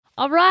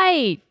All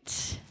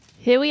right.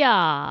 Here we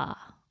are.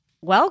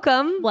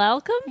 Welcome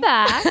Welcome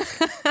back.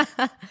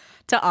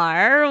 to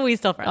Are We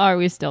Still Friends? Are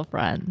we still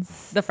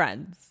friends? The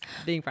friends.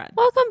 Being friends.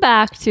 Welcome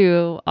back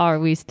to Are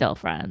We Still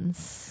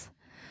Friends?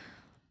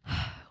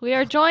 We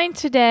are joined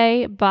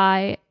today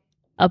by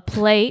a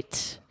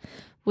plate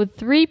with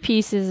 3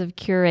 pieces of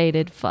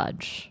curated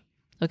fudge.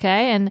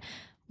 Okay? And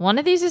one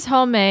of these is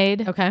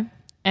homemade. Okay.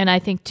 And I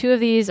think 2 of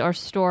these are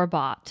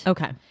store-bought.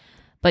 Okay.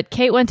 But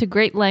Kate went to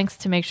great lengths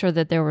to make sure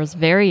that there was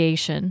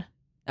variation.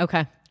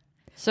 Okay.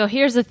 So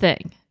here's the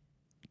thing.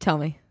 Tell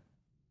me.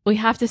 We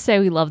have to say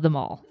we love them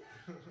all.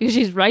 Because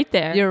she's right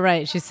there. You're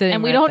right. She's sitting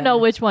and we right don't there. know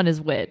which one is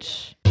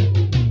which.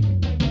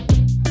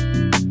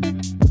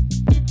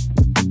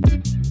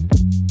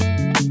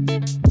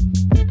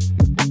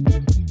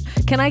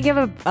 Can I give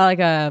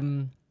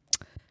can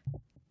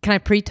I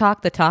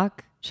pre-talk the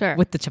talk? Sure.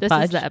 With the This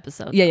fudge? is the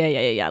episode.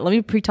 Yeah. Let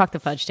me pre-talk the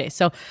fudge taste.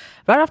 So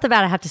right off the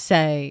bat, I have to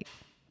say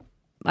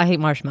I hate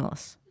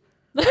marshmallows.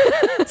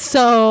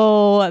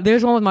 So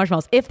there's one with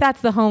marshmallows. If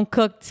that's the home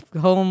cooked,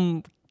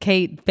 home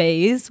Kate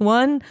phase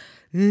one,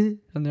 I'm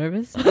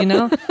nervous,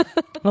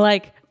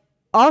 like,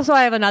 also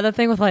I have another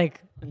thing with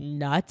like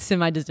nuts in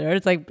my dessert.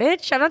 It's like,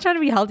 bitch, I'm not trying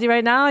to be healthy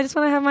right now. I just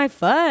want to have my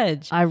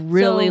fudge. I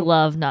really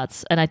love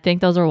nuts. And I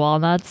think those are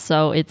walnuts.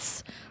 So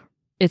it's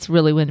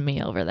really winning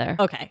me over there.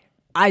 Okay.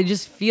 I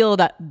just feel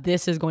that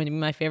this is going to be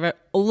my favorite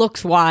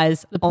looks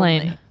wise. The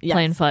plain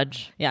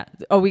fudge. Yeah.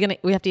 We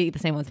have to eat the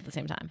same ones at the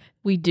same time.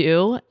 We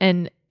do.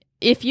 And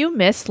if you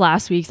missed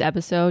last week's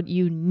episode,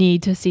 you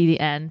need to see the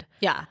end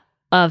Yeah.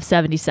 of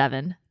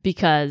 77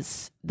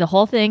 because the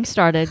whole thing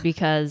started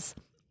because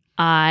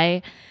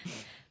I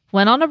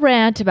went on a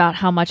rant about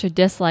how much I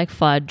dislike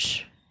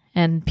fudge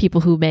and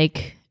people who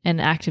make and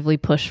actively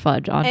push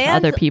fudge onto And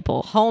other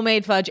people.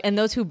 Homemade fudge and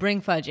those who bring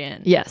fudge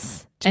in.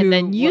 Yes. And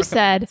then you work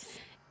said, on this.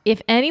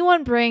 if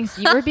anyone brings,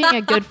 you were being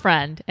a good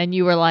friend and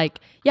you were like,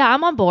 yeah,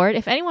 I'm on board.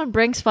 If anyone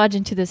brings fudge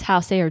into this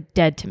house, they are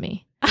dead to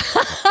me.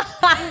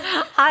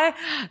 I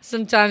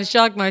sometimes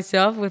shock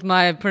myself with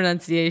my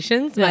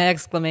pronunciations, my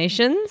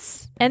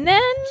exclamations. And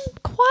then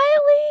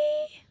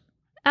quietly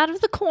out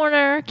of the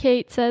corner,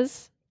 Kate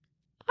says,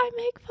 I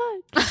make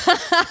fudge.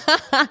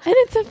 And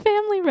it's a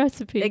family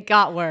recipe. It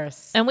got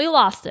worse. And we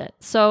lost it.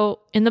 So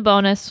in the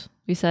bonus,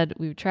 we said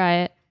we would try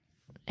it.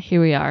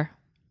 Here we are.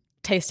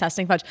 Taste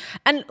testing fudge.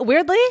 And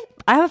weirdly,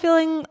 I have a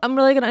feeling I'm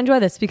really going to enjoy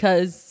this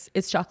because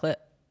it's chocolate.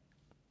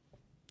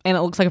 And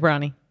it looks like a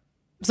brownie.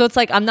 So it's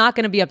like, I'm not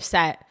going to be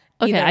upset.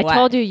 Okay, either I way.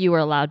 told you were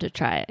allowed to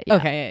try it. Yeah.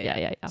 Okay,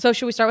 Yeah. So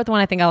should we start with the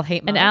one I think I'll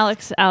hate most? And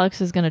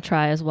Alex is going to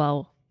try as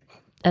well,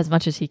 as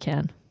much as he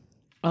can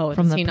from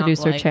from the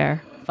producer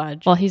chair.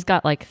 Fudge. Well, he's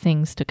got like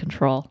things to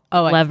control,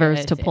 I see, levers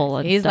I to see, I pull. see.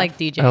 And He's stuff. like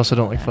DJ. I also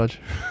don't like fudge.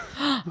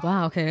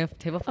 Wow, okay.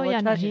 Table full Oh of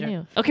yeah, no, fudge. he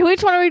knew. Okay,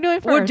 which one are we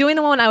doing first? We're doing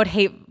the one I would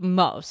hate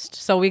most,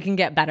 so we can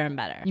get better and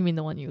better. You mean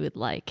the one you would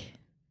like?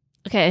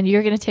 Okay, and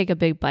you're going to take a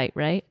big bite,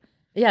 right?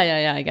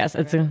 Yeah. I guess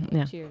it's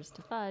yeah. Cheers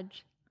to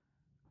fudge.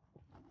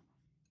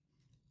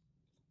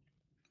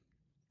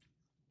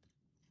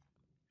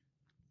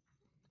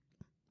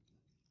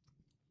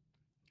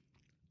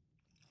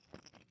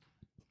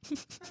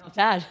 Not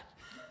bad.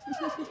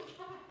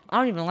 I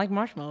don't even like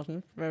marshmallows.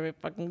 It's very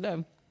fucking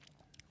good.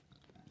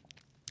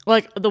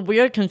 Like the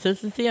weird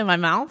consistency in my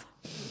mouth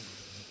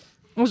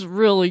was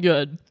really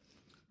good.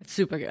 It's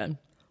super good.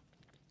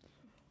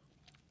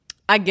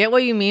 I get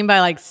what you mean by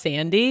like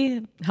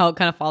sandy, how it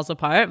kind of falls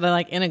apart, but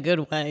like in a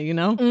good way,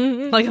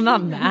 Like I'm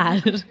not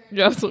mad.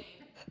 Yes.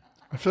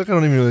 I feel like I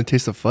don't even really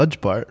taste the fudge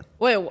part.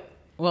 Wait,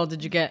 well,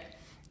 did you get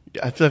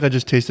I feel like I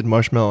just tasted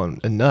marshmallow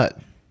and nut.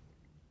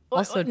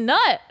 also?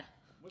 Nut.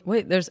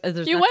 Wait, there's You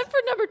nuts? went for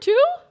number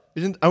 2?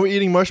 Are we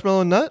eating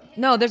marshmallow and nut?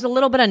 No, there's a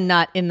little bit of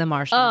nut in the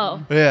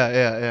marshmallow. Oh,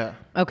 Yeah.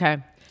 Okay,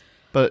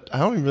 But I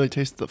don't even really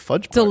taste the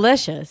fudge part.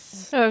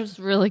 delicious. that was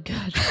really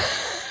good.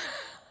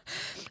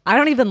 I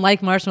don't even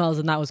like marshmallows,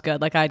 and that was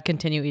good. Like I'd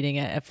continue eating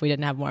it if we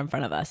didn't have more in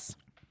front of us.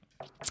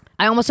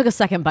 I almost took a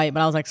second bite,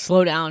 but I was like,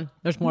 slow down.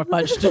 There's more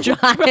fudge to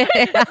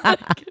try.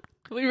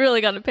 We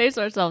really got to pace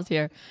ourselves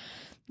here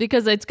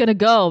because it's going to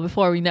go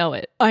before we know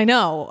it. I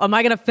know. Am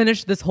I going to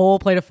finish this whole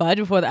plate of fudge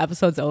before the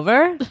episode's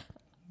over?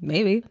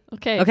 Maybe.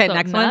 Okay, Okay, so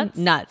next nuts?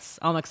 one. Nuts.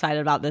 I'm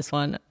excited about this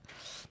one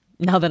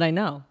now that I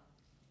know.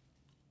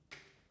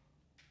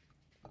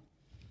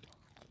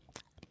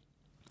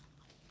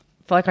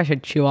 I feel like I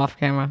should chew off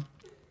camera.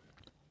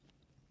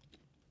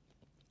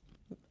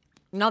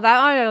 No, that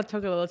one I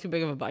took a little too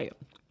big of a bite.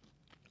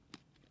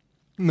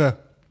 Nah,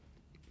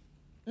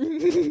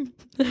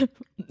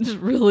 It's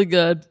really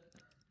good.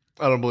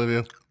 I don't believe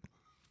you.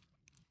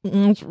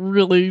 It's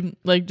really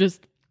like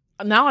just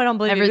Now I don't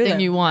believe everything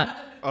you you want.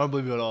 I don't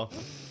believe you at all.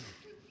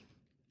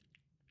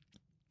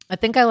 I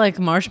think I like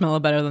marshmallow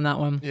better than that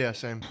one Yeah,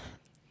 same.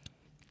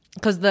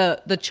 because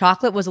the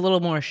chocolate was a little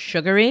more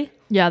sugary.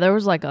 Yeah, there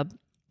was like a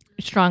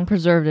strong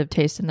preservative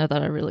taste in there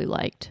that I really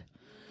liked.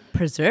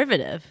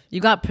 Preservative. You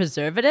got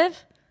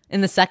preservative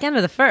in the second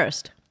or the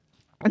first?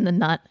 And the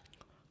nut.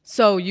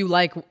 So you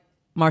like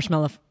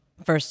marshmallow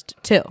first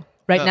too,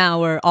 Right now,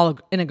 we're all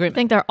in I agreement.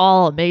 think they're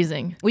all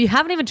amazing. Well, you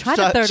haven't even tried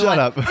the third Shut one.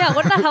 up. Yeah,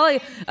 what the hell?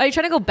 Are you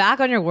trying to go back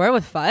on your word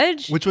with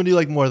fudge? Which one do you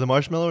like more, the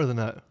marshmallow or the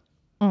nut?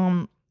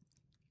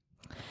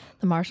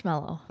 The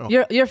marshmallow.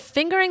 You're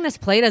fingering this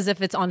plate as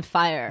if it's on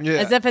fire, Yeah.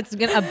 as if it's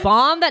a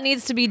bomb that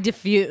needs to be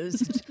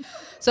diffused.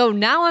 So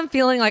now I'm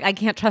feeling like I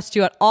can't trust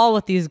you at all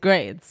with these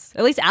grades.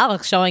 At least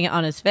Alex showing it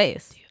on his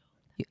face.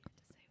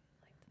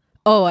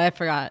 Oh, I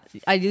forgot.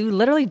 You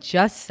literally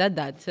just said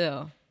that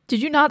too.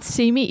 Did you not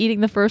see me eating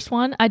the first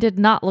one? I did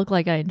not look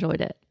like I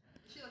enjoyed it.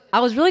 I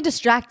was really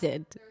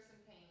distracted.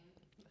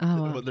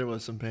 Well, there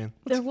was some pain.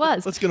 There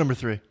was. Let's go number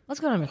 3. Let's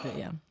go number 3.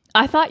 Yeah.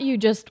 I thought you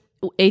just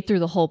ate through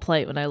the whole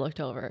plate when I looked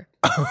over.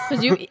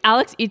 Because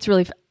Alex eats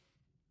really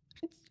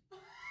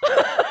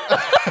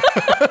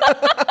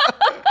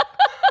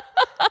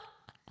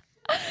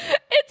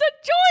It's a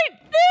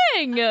joint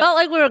thing. Felt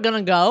like we were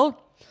gonna go.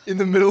 In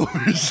the middle of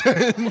your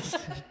sentence.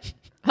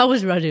 I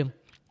was ready.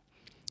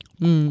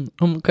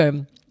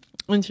 Okay.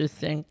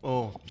 Interesting.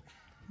 Oh.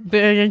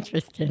 Very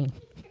interesting.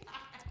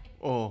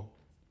 Oh.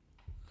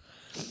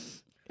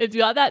 It's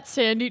got that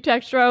sandy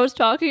texture I was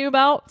talking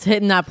about. It's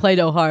hitting that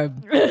Play-Doh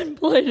hard.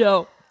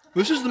 Play-Doh.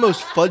 This is the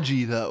most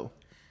fudgy, though.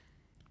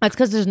 That's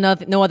because there's no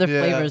other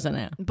Yeah. flavors in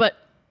it. But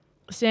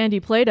sandy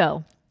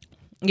Play-Doh.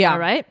 Yeah. All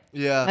right?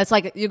 Yeah. It's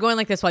like you're going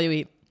like this while you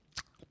eat.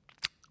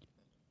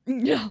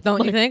 Yeah.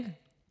 Don't you think?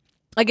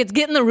 Like it's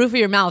getting the roof of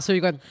your mouth, so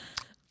you're going,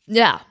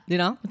 Yeah. you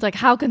know? It's like,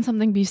 how can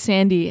something be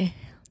sandy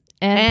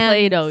and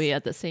Play-Doh-y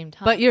at the same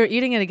time? But you're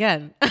eating it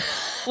again.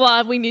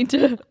 well, we need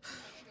to...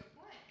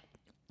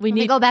 We Let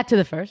me need go back to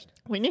the first.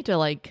 we need to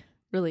like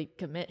really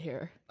commit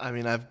here. I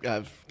mean,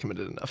 I've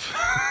committed enough.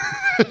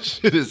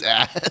 Shit is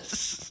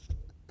ass.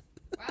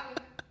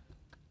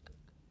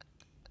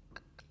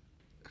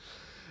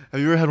 Have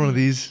you ever had one of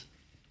these?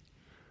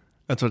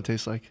 That's what it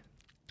tastes like.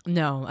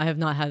 No, I have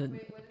not had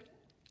it.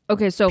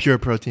 Okay, so Pure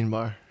protein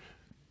bar.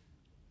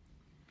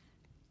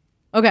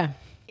 Okay.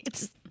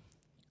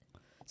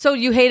 So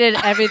you hated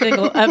every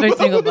single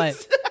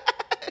bite.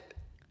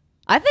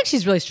 I think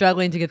she's really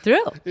struggling to get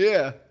through.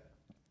 Yeah.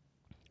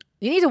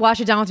 You need to wash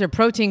it down with your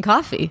protein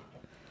coffee.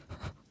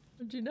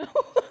 did you know?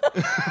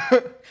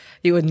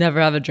 You would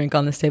never have a drink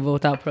on this table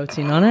without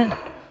protein on it.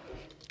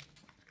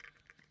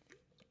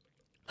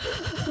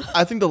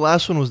 I think the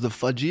last one was the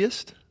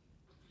fudgiest.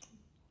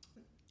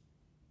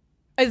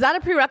 Is that a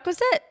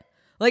prerequisite?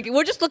 Like,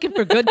 we're just looking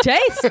for good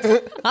taste.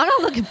 I'm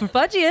not looking for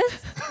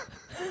fudgiest.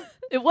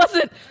 It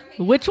wasn't.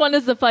 Which one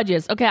is the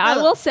fudgiest? Okay, I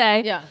will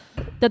say Yeah.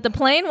 that the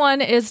plain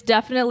one is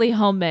definitely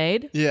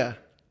homemade. Yeah.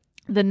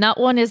 The nut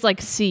one is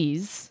like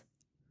C's.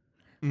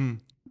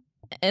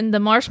 And the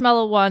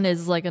marshmallow one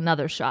is like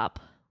another shop.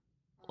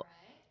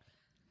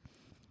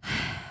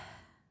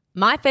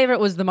 My favorite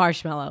was the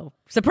marshmallow.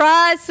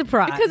 Surprise,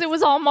 surprise. Because it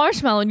was all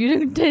marshmallow and you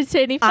didn't taste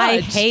any fudge. I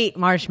hate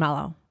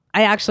marshmallow.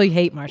 I actually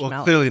hate Well,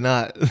 marshmallow. clearly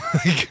not.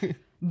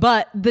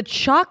 But the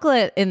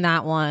chocolate in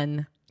that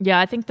one, Yeah,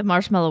 I think the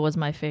marshmallow was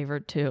my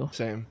favorite too.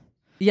 Same.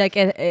 like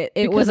it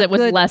Because was it was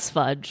good, less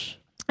fudge.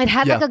 It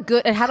had Yeah.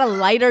 it had a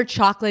lighter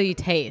chocolatey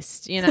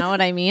taste. You know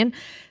what I mean?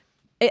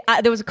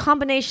 There was a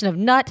combination of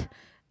nut,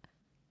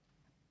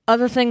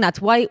 other thing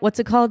that's white. What's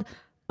it called?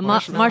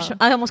 Marshmallow.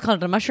 I almost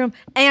called it a mushroom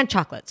and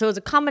chocolate. So it was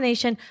a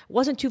combination.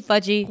 Wasn't too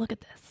fudgy. Look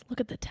at this. Look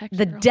at the texture.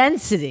 The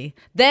density.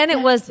 Then it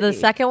was the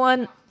second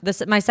one.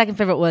 My second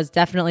favorite was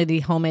definitely the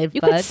homemade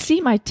you fudge. could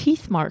see my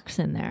teeth marks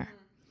in there.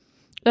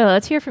 Oh,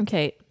 let's hear from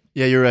Kate.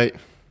 Yeah, you're right.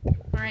 All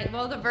right,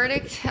 well, the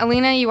verdict,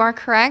 Alina, you are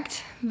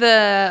correct.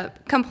 The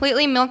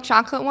completely milk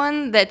chocolate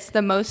one that's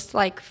the most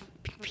like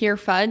pure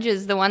fudge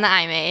is the one that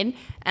I made.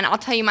 And I'll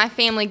tell you, my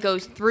family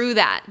goes through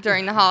that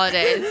during the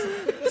holidays.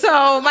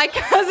 So my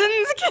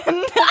cousins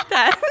can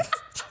attest.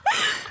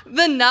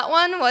 The nut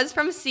one was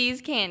from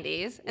C's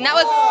Candies. And that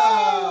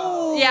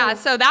was, yeah,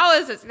 so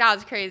that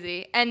was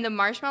crazy. And the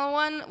marshmallow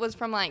one was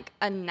from like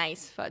a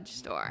nice fudge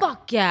store.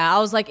 Fuck yeah. I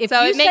was like, if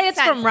So you it say makes it's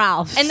sense. from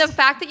Ralph's. And the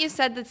fact that you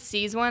said the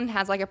C's one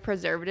has like a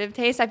preservative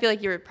taste, I feel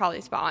like you were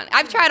probably spot on.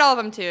 I've tried all of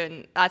them too,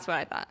 and that's what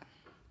I thought.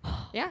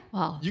 Yeah.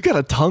 Wow. You got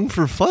a tongue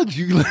for fudge.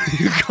 You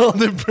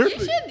called it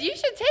perfect. You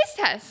should taste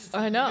test.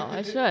 I know.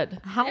 I should.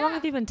 How long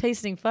have you been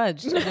tasting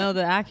fudge to know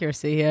the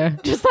accuracy here?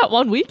 Just that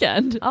one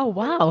weekend. Oh,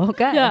 wow.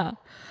 Okay. Yeah.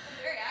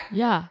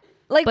 Yeah.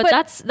 Like, But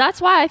that's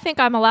why I think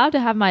I'm allowed to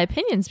have my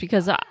opinions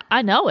because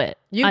I know it.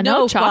 you I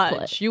know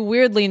chocolate. fudge. You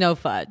weirdly know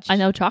fudge. I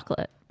know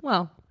chocolate.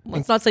 Well,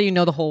 let's not say you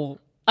know the whole.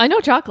 I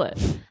know chocolate.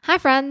 Hi,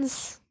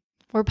 friends.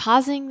 We're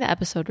pausing the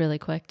episode really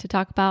quick to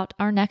talk about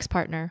our next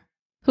partner.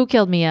 Who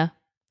Killed Mia?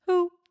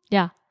 Who?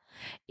 Yeah.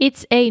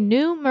 It's a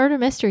new murder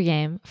mystery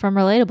game from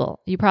Relatable.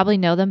 You probably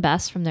know them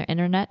best from their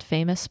internet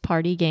famous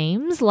party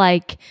games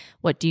like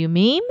What Do You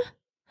Meme?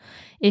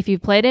 If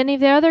you've played any of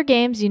their other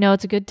games, you know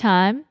it's a good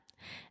time.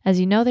 As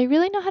you know, they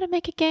really know how to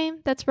make a game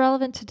that's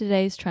relevant to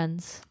today's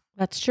trends.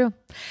 That's true.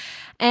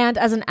 And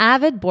as an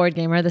avid board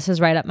gamer, this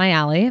is right up my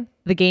alley.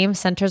 The game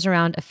centers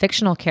around a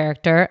fictional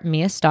character,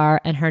 Mia Starr,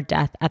 and her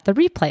death at the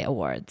Replay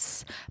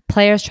Awards.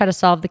 Players try to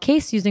solve the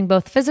case using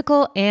both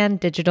physical and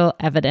digital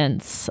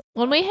evidence.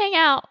 When we hang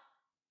out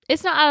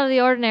It's not out of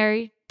the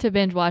ordinary to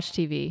binge watch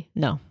TV.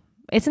 No,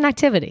 it's an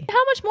activity.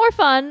 How much more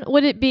fun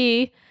would it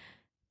be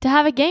to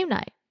have a game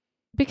night?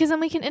 Because then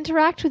we can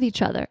interact with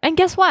each other. And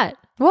guess what?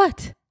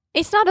 What?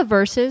 It's not a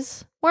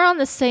versus. We're on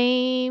the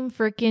same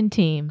freaking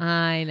team.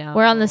 I know.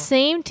 We're on the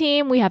same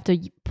team. We have to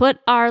put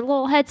our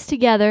little heads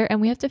together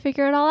and we have to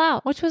figure it all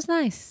out. Which was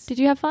nice. Did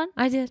you have fun?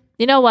 I did.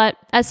 You know what?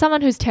 As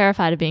someone who's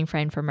terrified of being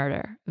framed for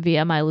murder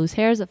via my loose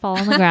hairs that fall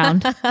on the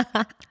ground,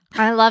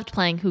 I loved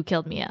playing Who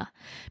Killed Mia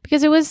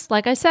because it was,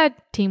 like I said,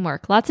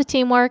 teamwork. Lots of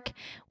teamwork.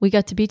 We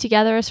got to be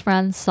together as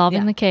friends,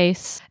 solving the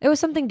case. It was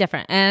something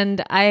different.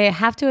 And I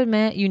have to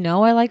admit,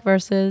 I like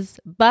verses,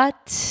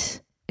 but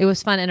it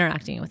was fun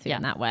interacting with you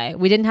in that way.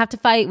 We didn't have to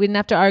fight. We didn't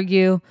have to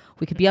argue.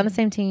 We could be on the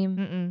same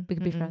team. We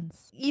could be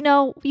friends. You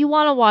know, you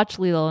want to watch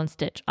Lilo and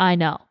Stitch. I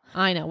know.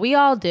 We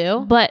all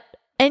do.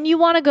 And you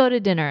want to go to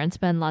dinner and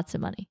spend lots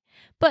of money.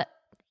 But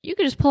you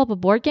could just pull up a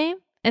board game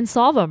and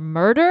solve a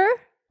murder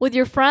with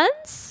your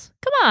friends.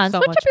 Come on, So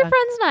switch much up your fun.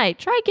 friends' night.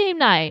 Try game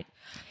night.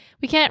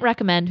 We can't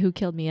recommend Who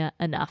Killed Mia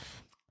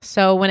enough.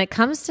 So when it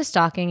comes to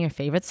stalking your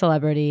favorite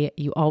celebrity,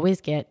 you always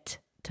get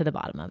to the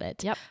bottom of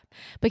it. Yep.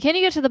 But can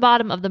you get to the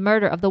bottom of the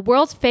murder of the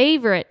world's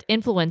favorite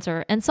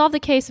influencer and solve the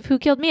case of Who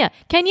Killed Mia?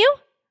 Can you?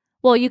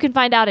 Well, you can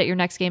find out at your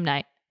next game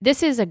night.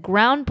 This is a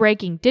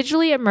groundbreaking,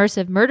 digitally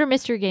immersive murder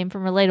mystery game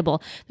from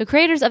Relatable, the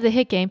creators of the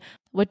hit game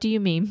What Do You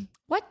Meme?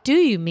 What do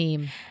you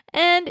meme?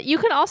 And you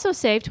can also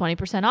save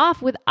 20% off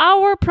with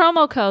our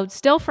promo code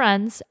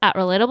STILLFRIENDS at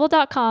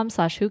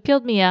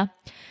relatable.com/whokilledmia.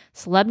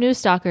 Celeb news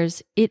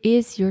stalkers, it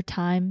is your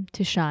time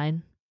to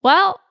shine.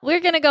 Well, we're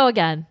going to go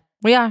again.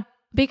 We are.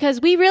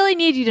 Because we really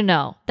need you to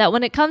know that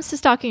when it comes to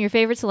stalking your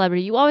favorite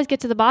celebrity, you always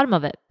get to the bottom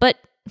of it. But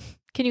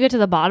can you get to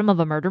the bottom of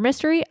a murder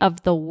mystery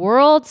of the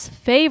world's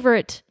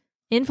favorite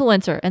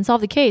influencer and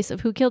solve the case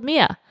of Who Killed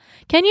Mia?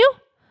 Can you?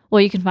 Well,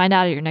 you can find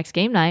out at your next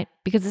game night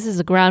because this is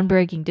a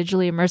groundbreaking,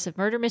 digitally immersive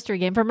murder mystery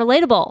game from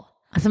Relatable.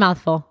 That's a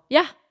mouthful.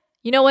 Yeah.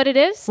 You know what it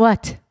is?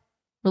 What?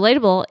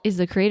 Relatable is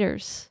the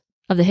creators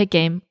of the hit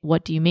game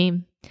What Do You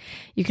Meme?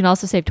 You can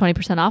also save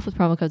 20% off with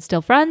promo code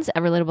STILLFRIENDS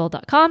at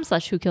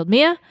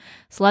relatable.com/whokilledmia.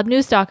 Celeb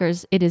news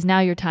stalkers, it is now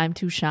your time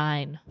to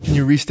shine. Can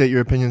you restate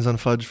your opinions on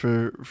fudge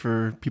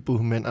for people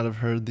who might not have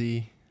heard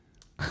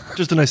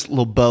just a nice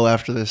little bow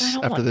after this? I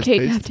don't after want this Kate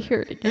to paste? have to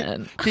hear it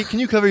again. Kate, can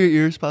you cover your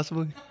ears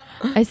possibly?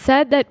 I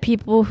said that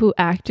people who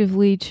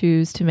actively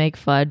choose to make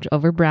fudge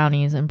over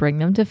brownies and bring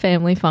them to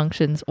family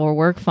functions or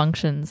work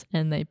functions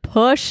and they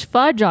push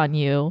fudge on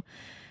you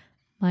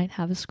might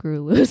have a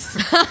screw loose.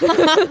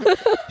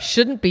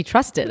 Shouldn't be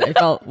trusted, I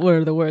felt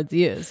were the words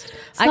used.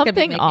 I could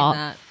be Something making off.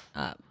 that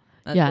up.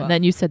 as Yeah, well. and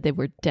then you said they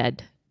were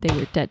dead. They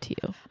were dead to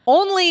you.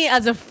 Only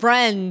as a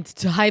friend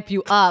to hype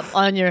you up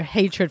on your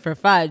hatred for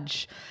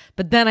fudge.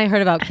 But then I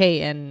heard about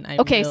Kate and I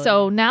Okay, really-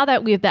 so now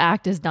that the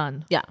act is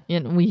done. Yeah.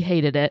 And we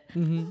hated it.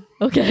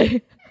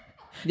 Okay.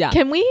 yeah.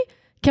 Can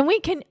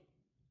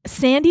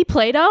Sandy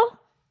Play-Doh?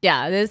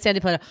 Yeah, it is Sandy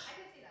Plata.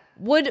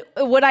 Would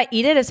I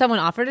eat it if someone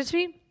offered it to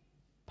me?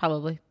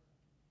 Probably.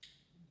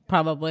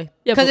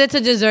 Yeah, Because but- it's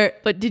a dessert.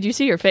 But did you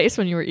see your face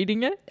when you were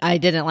eating it? I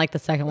didn't like the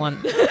second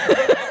one.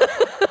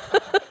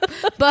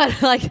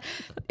 But like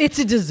it's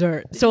a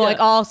dessert. So like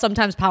I'll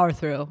sometimes power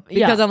through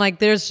because Yeah. I'm like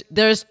there's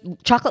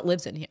chocolate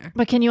lives in here.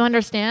 But can you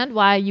understand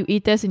why you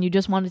eat this and you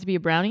just want it to be a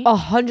brownie?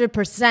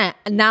 100%.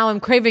 And now I'm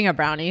craving a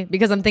brownie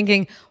because I'm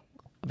thinking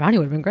a brownie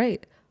would have been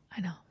great.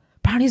 I know.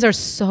 Brownies are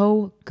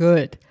so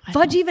good.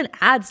 Fudge even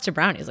adds to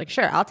brownies. Like,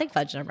 sure, I'll take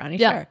fudge in a brownie.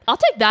 Yeah. Sure. I'll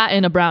take that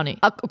in a brownie.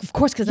 Of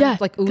course, because Yeah,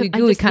 it's like 'cause ooey I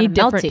gooey just kind of need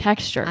different melty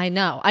texture. I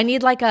know. I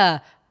need like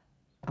I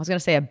was gonna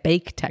say a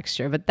bake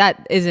texture, but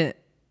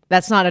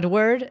that's not a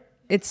word.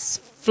 It's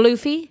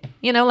floofy,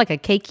 like a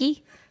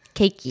cakey.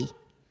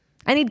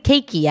 I need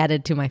cakey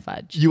added to my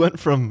fudge. You went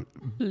from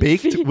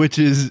baked, which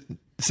is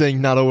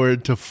saying not a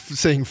word, to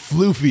saying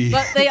floofy.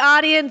 But the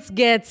audience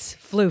gets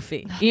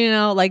floofy.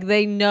 Like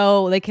they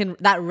know that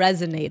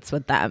resonates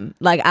with them,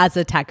 like as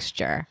a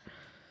texture.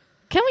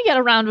 Can we get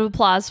a round of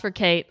applause for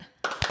Kate?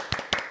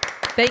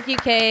 Thank you,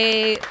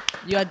 Kate.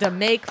 You had to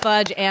make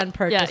fudge and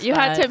purchase. Yeah, you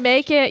had to fudge.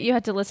 make it. You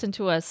had to listen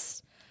to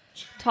us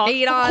talk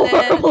Hate on it.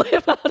 horribly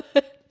about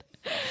it.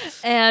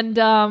 And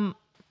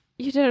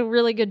you did a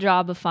really good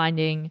job of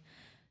finding,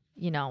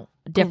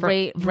 different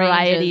Great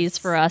varieties ranges.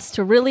 for us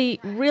to really,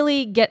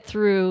 really get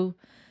through.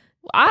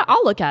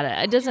 I'll look at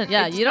it. It doesn't.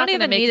 Yeah, it's you not don't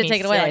even gonna need make to me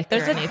take it away. Like, sick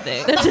there's or a-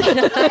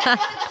 anything.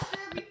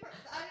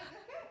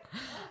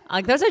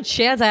 Like, there's a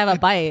chance I have a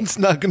bite. It's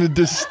not going to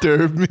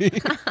disturb me.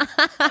 It's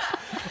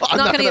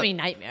not gonna give me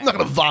nightmares. I'm not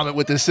going to vomit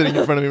with this sitting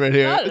in front of me right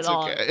here. Not at It's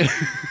all. okay.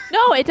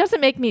 No, it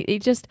doesn't make me.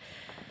 It just.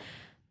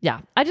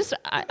 Yeah, I know.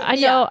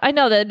 Yeah. I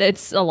know that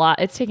it's a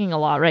lot. It's taking a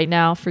lot right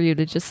now for you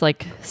to just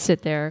like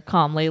sit there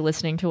calmly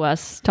listening to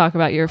us talk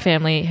about your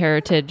family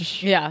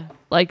heritage Yeah.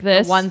 like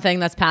this. One thing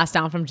that's passed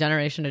down from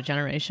generation to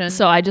generation.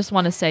 So I just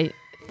want to say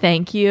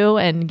thank you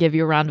and give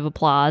you a round of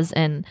applause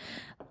and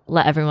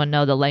let everyone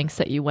know the lengths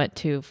that you went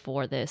to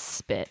for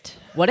this bit.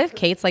 What if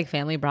Kate's like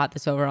family brought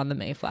this over on the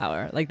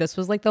Mayflower? Like this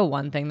was like the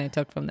one thing they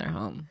took from their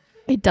home.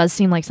 It does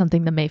seem like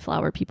something the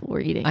Mayflower people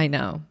were eating. I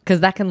know, because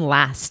that can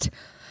last.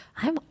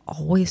 I'm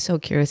always so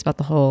curious about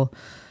the whole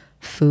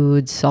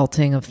food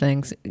salting of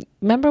things.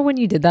 Remember when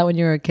you did that when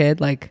you were a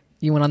kid? Like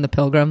you went on the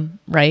Pilgrim,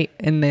 right?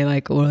 And they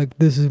like were like,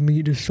 this is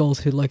meat is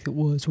salted like it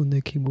was when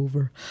they came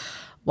over.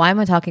 Why am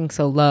I talking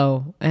so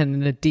low and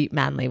in a deep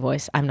manly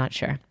voice? I'm not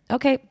sure.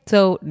 Okay,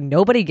 so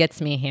nobody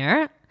gets me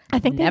here. I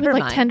think they Never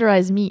would like mind.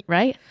 tenderized meat,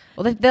 right?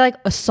 Well, they like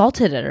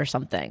assaulted it or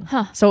something,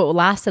 so it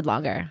lasted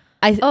longer.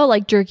 Oh,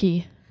 like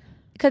jerky.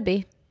 It could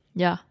be.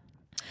 Yeah.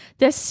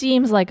 This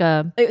seems like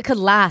It could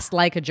last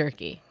like a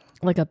jerky.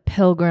 a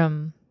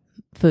pilgrim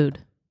food.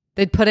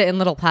 They'd put it in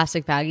little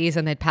plastic baggies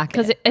and they'd pack it.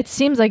 Because it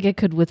seems like it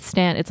could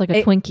withstand. It's like a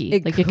It- Twinkie.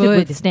 it Like it could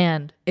could.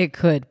 withstand It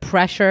could.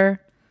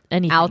 Pressure,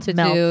 anything. Melt,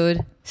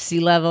 altitude, sea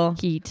level,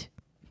 heat.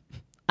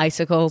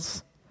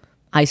 icicles,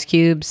 ice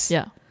cubes.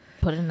 Yeah.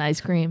 Put it in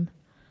ice cream.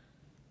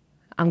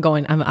 I'm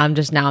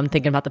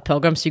thinking about the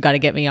Pilgrims. So you got to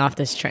get me off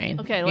this train.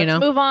 Okay, let's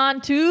move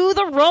on to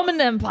the Roman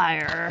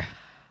Empire.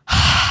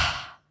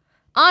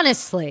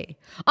 Honestly,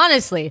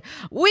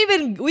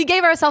 we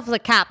gave ourselves a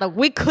cap that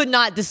we could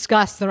not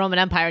discuss the Roman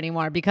Empire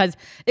anymore because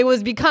it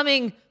was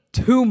becoming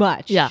too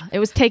much. Yeah, it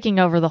was taking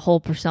over the whole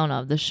persona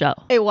of the show.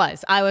 It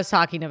was. I was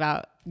talking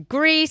about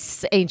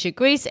Greece, ancient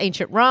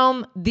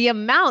Rome, the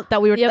amount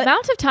that we were... The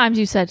amount of times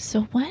you said,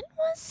 so when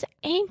was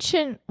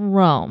ancient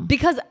Rome?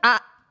 Because,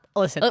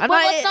 listen, Well,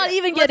 let's not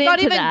even get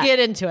into that. get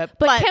into it.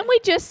 But can we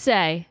just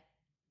say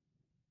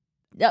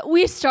that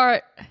we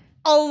start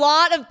a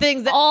lot of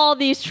things that all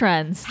these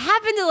trends?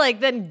 happen to like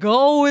then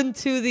go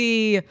into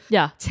the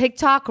Yeah.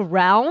 TikTok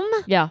realm.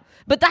 Yeah.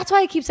 But that's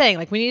why I keep saying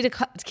like we need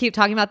to keep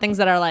talking about things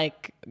that are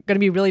like going to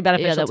be really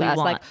beneficial that to we us,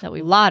 want, like that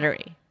we want.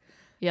 lottery,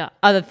 Yeah.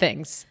 other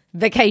things,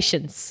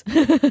 vacations,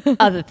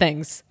 other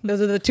things. Those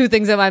are the two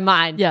things in my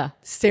mind. Yeah.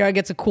 Sarah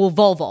gets a cool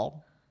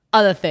Volvo.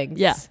 Other things.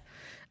 Yeah.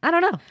 I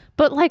don't know.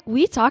 But like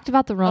we talked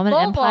about the Roman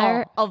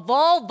Empire. A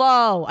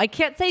Volvo. I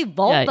can't say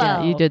Volvo.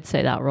 Yeah, you did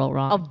say that real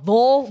wrong. A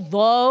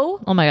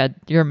Volvo. Oh my God,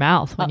 your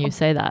mouth when you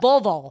say that.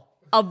 Volvo.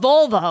 A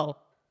Volvo.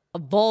 A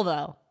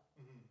Volvo.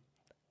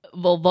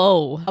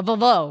 Volvo. A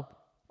Volvo.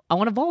 I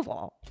want a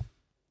Volvo.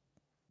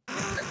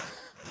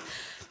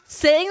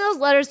 Saying those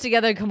letters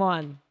together, come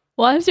on.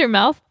 Why is your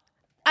mouth?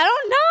 I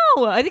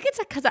don't know. I think it's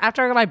because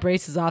after I got my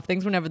braces off,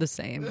 things were never the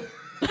same.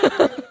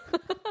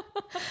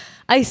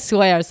 I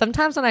swear.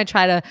 Sometimes when I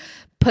try to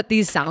put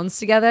these sounds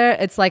together,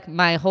 it's like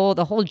the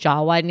whole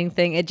jaw widening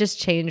thing. It just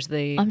changed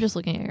the. I'm just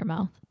looking at your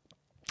mouth.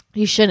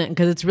 You shouldn't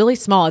because it's really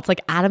small. It's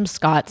like Adam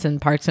Scott's in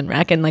Parks and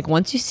Rec, and like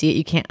once you see it,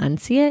 you can't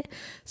unsee it.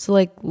 So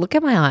like, look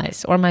at my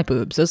eyes or my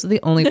boobs. Those are the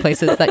only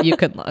places that you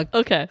could look.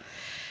 Okay.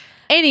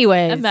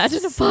 Anyways,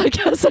 Imagine a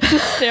podcast of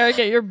just staring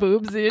at your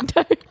boobs the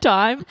entire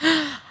time.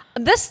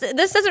 This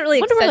doesn't really.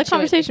 I wonder where the accentuate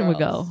conversation would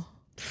girls. go.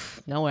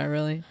 Nowhere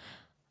really.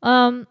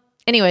 Um,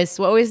 Anyways,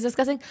 what were we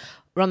discussing?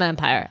 Roman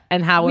Empire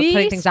and how we're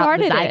putting things out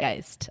in the started it.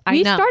 zeitgeist.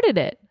 We started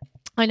it.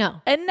 I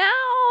know. And now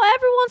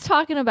everyone's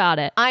talking about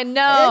it. I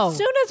know. As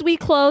soon as we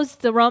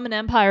closed the Roman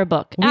Empire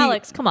book,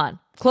 Alex, come on.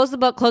 Close the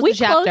book. Close We the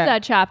chapter. closed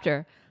that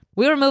chapter.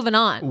 We were moving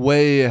on.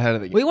 Way ahead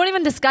of the game. We weren't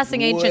even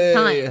discussing ancient Way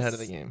times. ahead of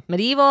the game.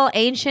 Medieval,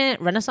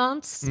 ancient,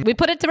 Renaissance. We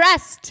put it to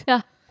rest.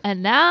 Yeah.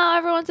 And now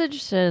everyone's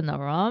interested in the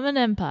Roman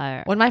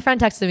Empire. When my friend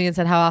texted me and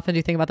said, "How often do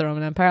you think about the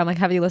Roman Empire?" I'm like,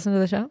 "Have you listened to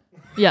the show?"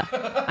 Yeah.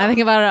 I think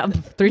about it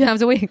 3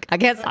 times a week. I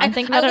can't. I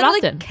think about it literally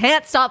often.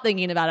 Can't stop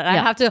thinking about it. I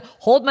Yeah. have to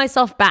hold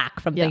myself back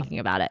from Yeah. thinking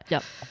about it.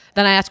 Yep.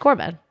 Then I asked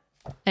Corbin.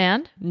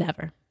 And?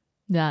 Never.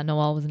 Yeah,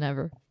 Noel was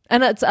never.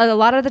 And it's a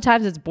lot of the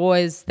times it's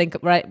boys think,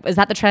 right? Is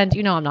that the trend?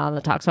 You know, I'm not on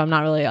the talk, so I'm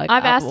not really like.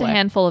 I've out asked the a way.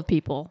 handful of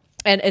people.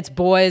 And it's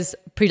boys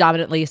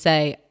predominantly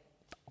say,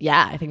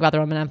 "Yeah, I think about the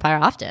Roman Empire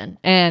often,"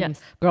 and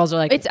Yes. girls are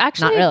like, It's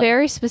actually not really. a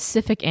very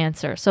specific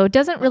answer. So it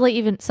doesn't really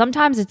even,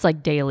 sometimes it's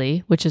like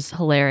daily, which is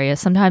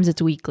hilarious. Sometimes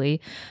it's weekly,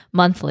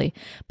 monthly.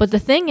 But the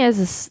thing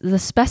is the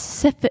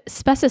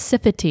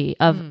specificity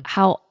of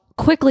how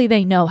quickly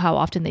they know how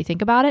often they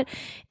think about it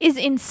is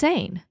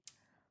insane.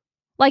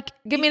 Like,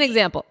 Give me an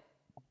example.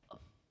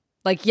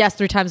 Like, yes,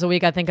 3 times a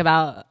week I think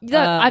about.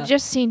 I've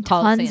just seen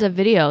tons Colosseum. of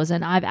videos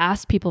and I've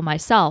asked people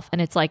myself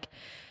and it's like,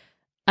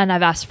 and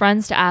I've asked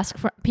friends to ask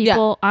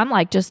people. I'm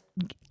like,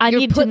 I You're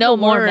need to putting know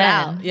the more word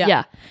now. out.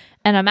 Yeah.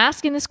 And I'm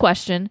asking this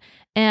question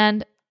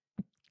and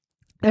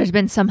there's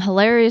been some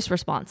hilarious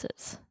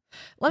responses.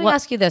 Let me What-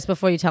 ask you this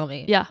before you tell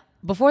me. Yeah.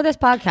 Before this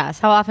podcast,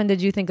 how often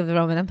did you think of the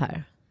Roman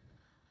Empire?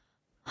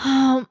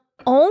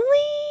 Only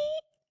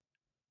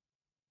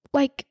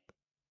like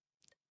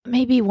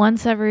maybe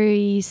once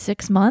every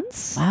 6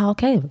 months. Wow.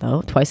 Okay,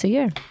 though, twice a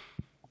year.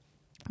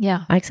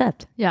 Yeah. I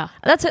accept. Yeah.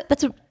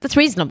 That's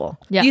reasonable.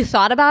 Yeah. You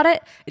thought about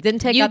it. It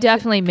didn't take. You up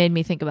definitely made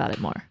me think about it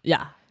more.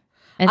 Yeah.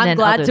 And I'm then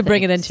glad other to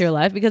bring it things. into your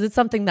life because it's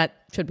something that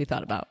should be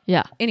thought about.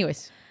 Yeah.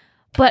 Anyways.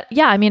 But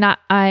yeah, I mean,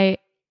 I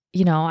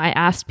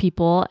asked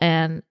people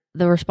and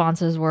the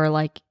responses were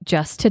like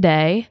just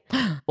today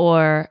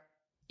or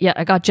yeah,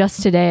 I got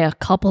just today a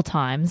couple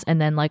times and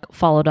then like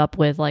followed up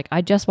with like,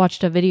 I just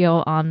watched a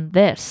video on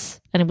this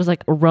and it was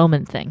like a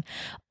Roman thing.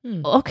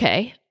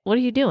 Okay. what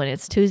are you doing?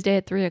 It's Tuesday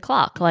at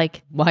 3:00.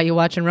 Like, Why are you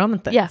watching Roman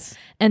things? yeah.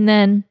 And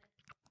then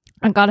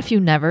I got a few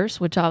nevers,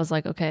 which I was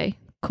like, okay,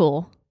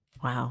 cool.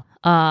 Wow.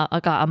 I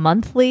got a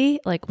monthly,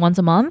 like once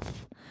a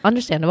month.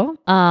 Understandable.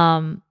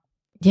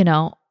 You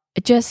know,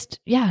 it just,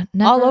 yeah.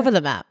 All over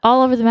the map.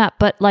 All over the map,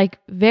 but like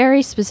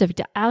very specific.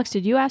 Alex,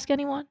 did you ask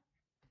anyone?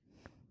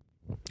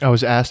 I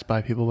was asked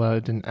by people, but I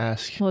didn't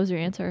ask. What was your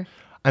answer?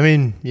 I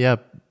mean, yeah,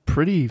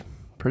 pretty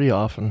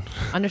often.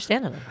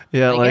 Understandable.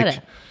 Yeah, I like get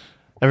it.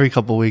 every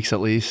couple weeks at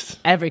least.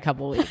 Every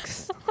couple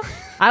weeks.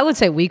 I would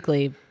say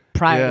weekly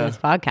prior to Yeah. this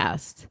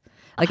podcast.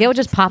 Like it would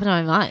just pop into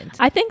my mind.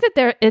 I think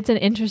that it's an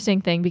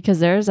interesting thing because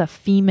there's a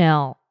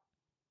female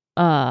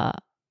Roman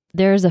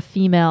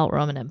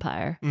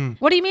Empire.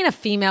 What do you mean a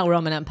female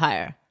Roman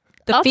Empire?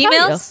 The I'll tell you.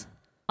 females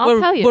I'll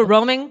tell you. were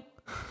roaming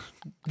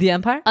the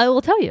empire? I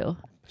will tell you.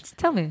 Just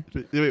tell me.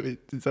 Wait,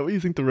 is that what you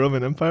think the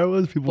Roman Empire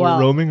was? People Well-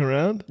 were roaming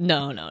around?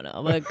 No.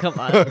 But come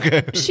on.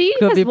 Okay. She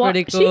Could has be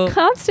pretty cool. She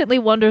constantly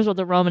wonders what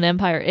the Roman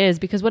Empire is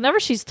because whenever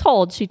she's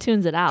told, she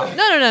tunes it out.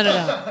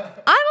 No.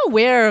 I'm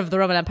aware of the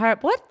Roman Empire.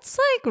 What's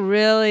like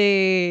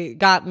really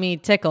got me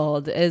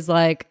tickled is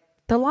like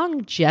the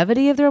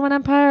longevity of the Roman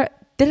Empire.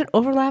 Did it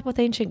overlap with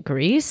ancient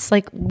Greece?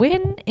 Like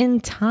when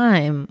in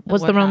time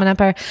was we're the Roman not.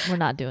 Empire? We're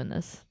not doing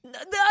this.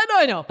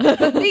 I know.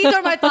 These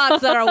are my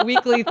thoughts that are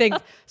weekly things.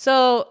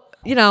 So,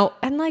 you know,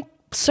 and like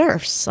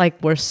serfs,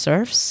 like were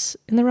serfs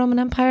in the Roman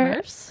Empire?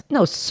 Serfs?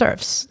 No,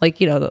 serfs.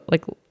 Like, you know,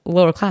 like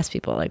lower class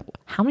people. Like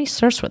how many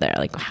serfs were there?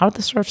 Like how did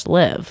the serfs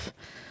live?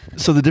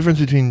 So the difference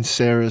between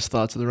Sarah's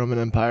thoughts of the Roman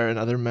Empire and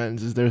other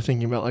men's is they're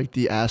thinking about like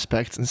the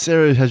aspects, and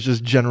Sarah has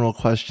just general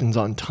questions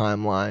on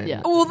timeline.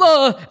 Yeah.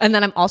 And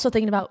then I'm also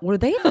thinking about, were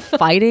they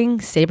fighting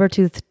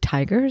saber-toothed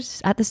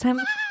tigers at this time?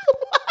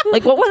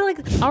 Like what was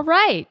like All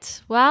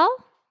right. Well,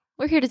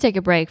 we're here to take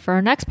a break for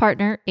our next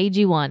partner,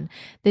 AG1,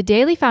 the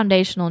daily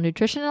foundational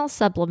nutritional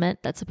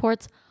supplement that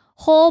supports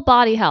whole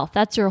body health.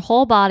 That's your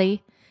whole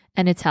body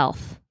and its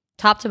health.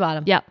 top to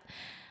bottom? Yep.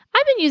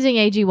 I've been using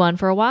AG1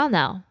 for a while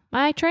now.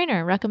 My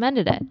trainer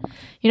recommended it.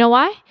 You know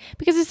why?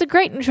 Because it's a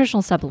great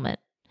nutritional supplement.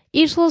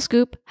 Each little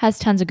scoop has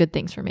tons of good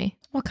things for me.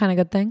 What kind of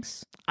good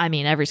things? I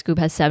mean, every scoop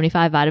has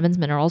 75 vitamins,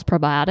 minerals,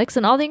 probiotics,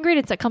 and all the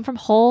ingredients that come from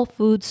whole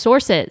food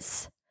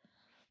sources.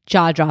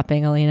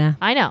 Jaw-dropping, Alina.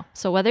 I know.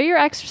 So whether you're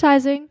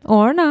exercising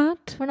Or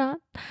not. or not,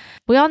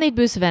 we all need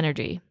boosts of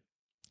energy.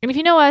 And if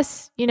you know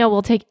us, you know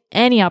we'll take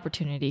any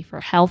opportunity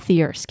for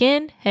healthier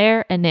skin,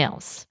 hair, and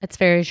nails. It's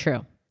very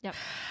true. Yep.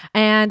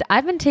 And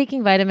I've been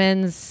taking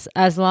vitamins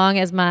as long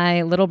as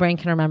my little brain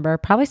can remember,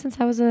 probably since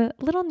I was a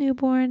little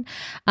newborn.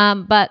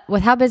 But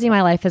with how busy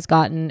my life has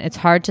gotten, it's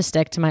hard to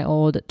stick to my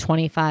old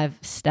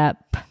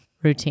 25-step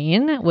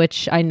routine,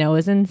 which I know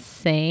is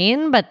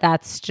insane, but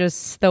that's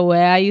just the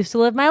way I used to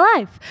live my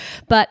life.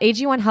 But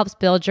AG1 helps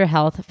build your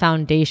health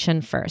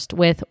foundation first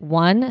with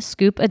 1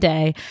 scoop a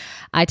day.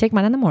 I take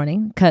mine in the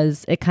morning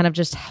because it kind of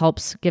just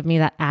helps give me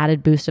that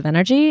added boost of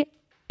energy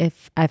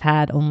if I've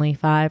had only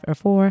 5 or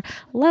 4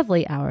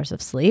 lovely hours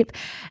of sleep.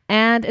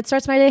 And it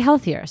starts my day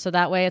healthier. So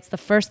that way it's the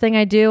first thing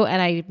I do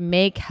and I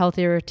make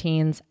healthier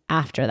routines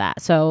after that.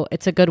 So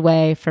it's a good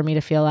way for me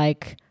to feel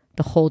like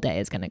the whole day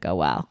is going to go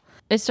well.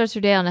 It starts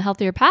your day on a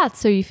healthier path,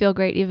 so you feel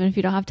great even if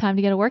you don't have time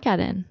to get a workout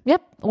in.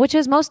 Yep, which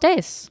is most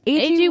days.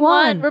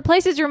 AG1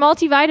 replaces your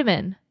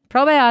multivitamin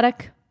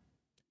probiotic.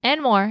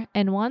 and more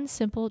in one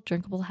simple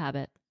drinkable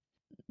habit.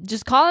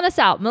 Just calling us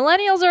out.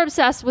 Millennials are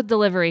obsessed with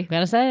delivery.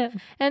 Gotta say it.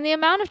 And the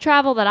amount of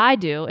travel that I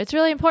do, it's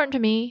really important to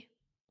me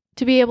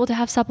to be able to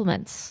have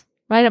supplements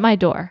right at my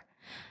door.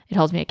 It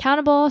holds me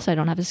accountable so I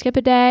don't have to skip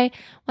a day.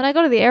 When I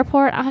go to the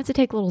airport, I have to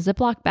take little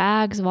Ziploc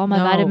bags of all my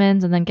No.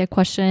 vitamins and then get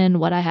questioned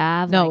what I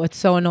have. No, Like, it's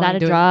so is annoying. that a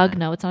doing drug? that.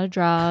 No, it's not a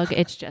drug.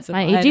 It's just It's a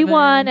my vitamin.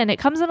 AG1 and it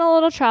comes in a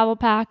little travel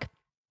pack.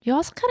 You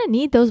also kind of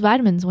need those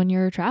vitamins when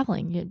you're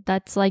traveling.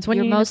 That's like It's when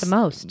your you need it the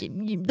most.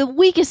 the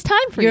weakest time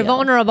for You're you.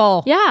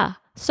 vulnerable. Yeah.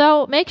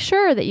 So make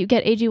sure that you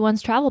get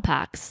AG1's travel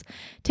packs.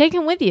 Take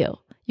them with you.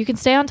 You can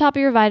stay on top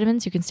of your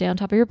vitamins. You can stay on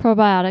top of your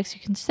probiotics. You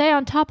can stay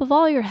on top of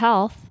all your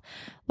health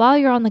while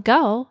you're on the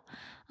go.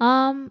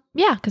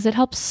 Yeah, because it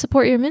helps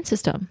support your immune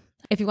system.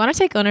 If you want to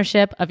take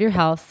ownership of your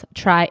health,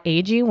 try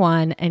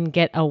AG1 and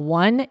get a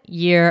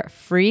 1-year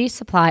free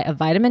supply of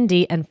vitamin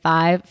D and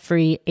 5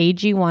 free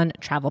AG1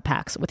 travel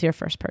packs with your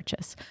first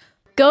purchase.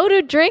 Go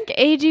to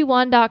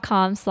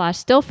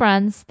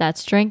drinkag1.com/stillfriends.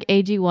 That's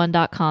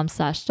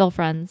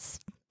drinkag1.com/stillfriends.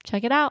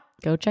 Check it out.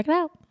 Go check it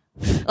out.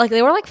 Like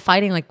they were like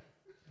fighting like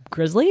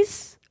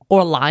grizzlies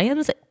or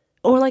lions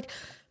or like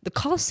the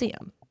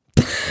Colosseum.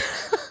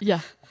 Yeah.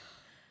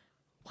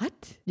 What?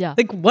 Yeah.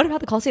 Like what about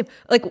the Colosseum?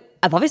 Like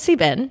I've obviously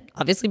been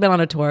on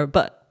a tour,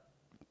 but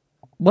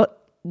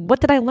what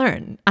did I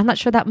learn? I'm not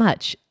sure that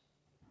much.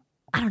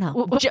 I don't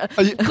know.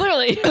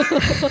 Clearly.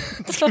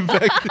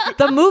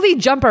 The movie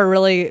Jumper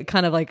really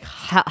kind of like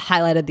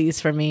highlighted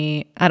these for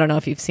me. I don't know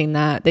if you've seen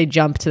that. They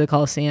jump to the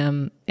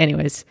Colosseum.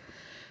 Anyways,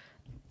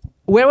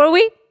 where were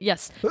we?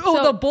 Yes. Oh,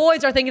 So- the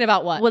boys are thinking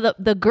about what? Well,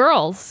 the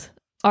girls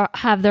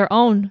have their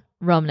own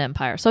Roman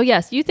Empire. So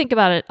yes, you think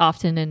about it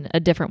often in a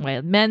different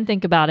way. Men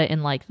think about it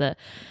in like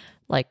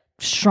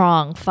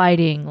strong,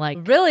 fighting,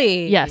 like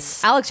Really?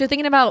 Yes. Alex, you're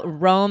thinking about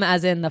Rome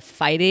as in the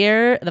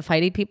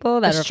fighty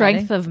people that the are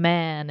strength fighting? of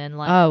man and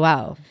like Oh,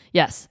 wow.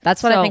 yes.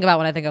 That's what I So- think about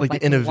when I think of Like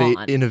like the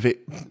Mulan.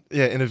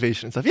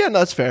 innovation and stuff. Yeah, no,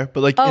 that's fair.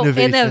 But like Oh,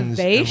 innovations. and,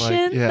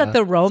 innovations yeah. that the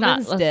Let's not-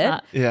 Romans let's did?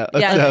 not. Yeah,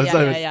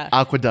 Yeah.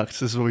 aqueducts.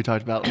 This is what we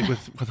talked about like,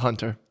 with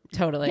Hunter.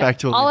 Totally. Back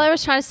to All Alina. I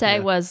was trying to say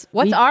was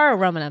What's our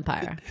Roman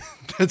Empire?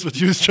 That's what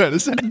you was trying to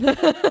say.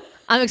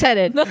 I'm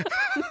excited.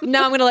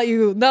 Now I'm gonna let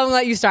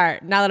you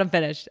start. Now that I'm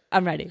finished,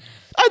 I'm ready.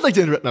 I'd like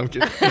to interrupt. No, I'm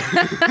kidding.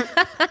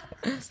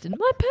 in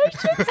my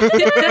patience. Throw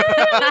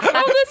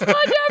this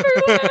fudge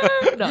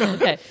everywhere. No,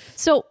 okay.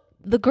 So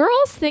the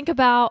girls think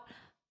about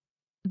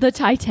the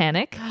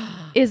Titanic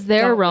is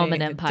their Don't Roman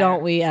we? Empire.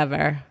 Don't we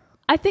ever?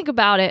 I think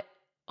about it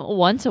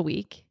once a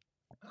week.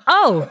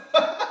 Oh,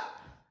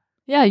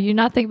 Yeah, you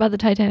not think about the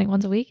Titanic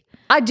once a week?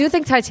 I do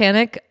think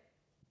Titanic,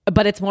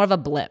 but it's more of a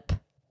blip.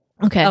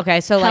 Okay.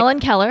 Okay, so like Helen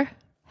Keller.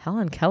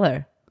 Helen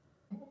Keller.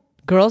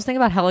 Girls think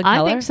about Helen I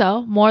Keller. think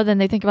so more than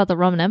they think about the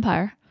Roman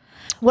Empire.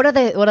 What are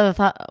they? What are the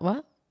thought?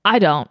 What? I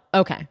don't,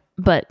 Okay,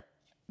 but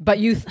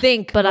you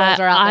think but girls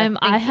are out there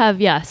I have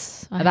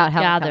yes I About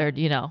have Helen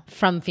gathered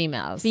from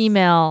females.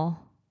 female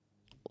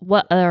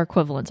what their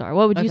equivalents are.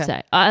 What would you Okay.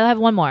 say? I have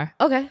one more.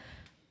 Okay.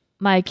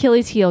 My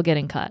Achilles heel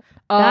getting cut.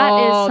 That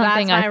is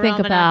something that's I my think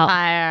Roman about.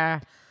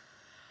 Empire.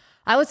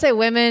 I would say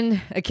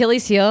women,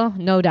 Achilles heel,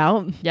 no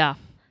doubt. Yeah,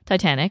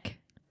 Titanic,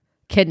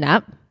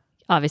 Kidnap.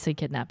 obviously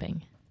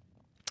kidnapping.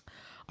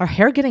 Our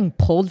hair getting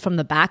pulled from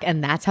the back,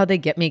 and that's how they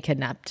get me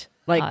kidnapped.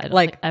 I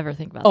don't ever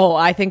think about oh,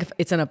 I think if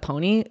it's in a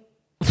pony,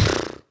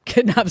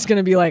 kidnap's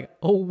gonna be like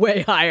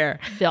way higher.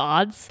 that. The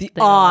odds. The They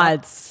go up.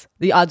 odds.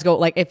 The odds go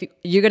like if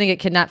you're gonna get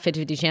kidnapped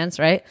 50-50 chance,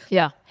 right?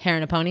 Yeah. Hair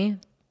in a pony,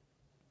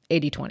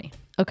 80-20.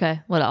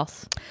 Okay. What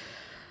else?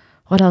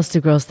 What else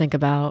do girls think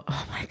about?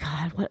 Oh my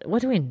god,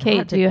 what do we not Kate,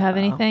 do think you have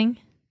about? anything?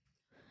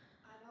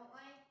 I don't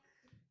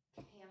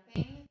like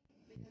camping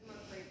because I'm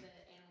afraid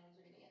that animals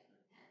are going to get in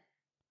the tent.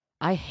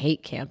 I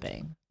hate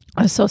camping.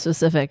 I'm so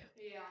specific.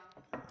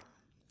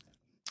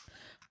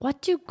 What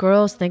do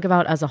girls think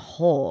about as a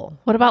whole?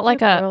 What about like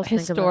do a girls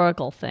think about-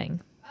 historical thing?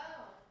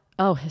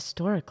 Oh,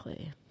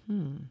 historically. What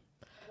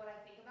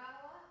I think about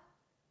a lot?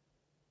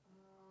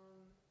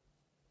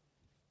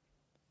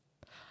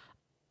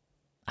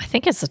 I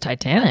think it's the I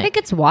Titanic. think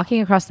it's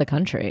walking across the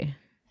country.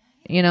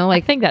 You know, I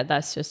like think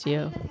that's just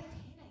you.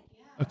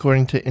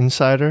 According to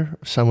Insider,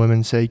 some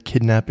women say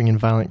kidnapping and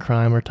violent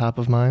crime are top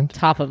of mind.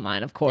 top of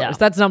mind, of course. Yeah.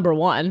 That's number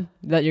one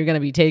that you're going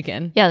to be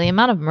taken. Yeah, the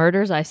amount of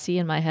murders I see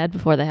in my head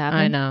before they happen.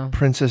 I know.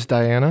 Princess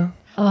Diana.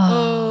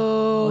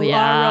 Oh, yeah.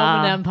 our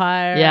Roman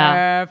Empire.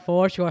 Yeah.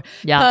 For sure.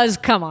 Yeah. Because,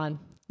 come on.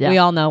 Yeah. We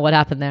all know what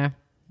happened there.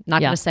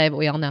 Not Yeah. going to say, but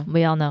we all know.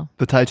 We all know.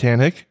 The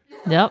Titanic.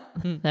 Yep.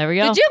 There we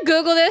go. Did you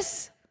Google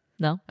this?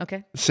 No.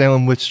 Okay.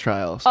 Salem witch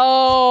trials.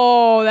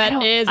 Oh, that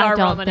don't- is I our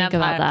don't Roman think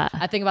Empire. about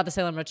that. I think about the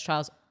Salem witch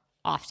trials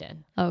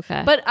often.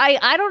 Okay. But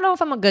I don't know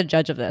if I'm a good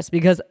judge of this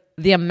because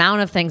the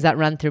amount of things that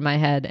run through my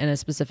head in a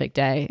specific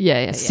day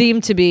Yeah.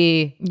 seem to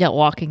be Yeah,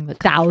 walking the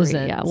country.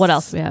 Thousands. Yeah. What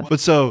else do we have? But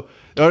so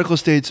the article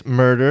states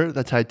murder,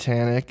 the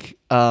Titanic.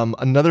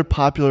 Another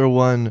popular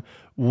one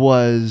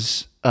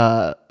was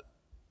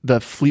the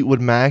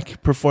Fleetwood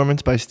Mac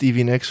performance by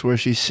Stevie Nicks, where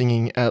she's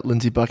singing at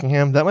Lindsey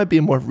Buckingham. That might be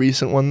a more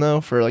recent one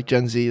though for like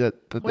Gen Z.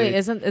 Wait,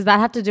 does that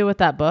have to do with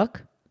that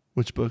book?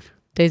 Which book?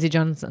 Daisy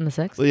Jones and the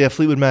Six? Well, yeah,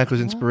 Fleetwood Mac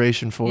was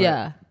inspiration for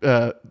Yeah.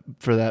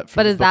 for that. For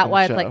But the is that book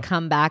why and it's show. like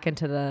come back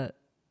into the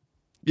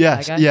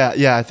Yes, guy?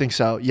 yeah, I think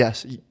so.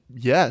 Yes,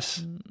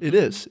 it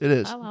is.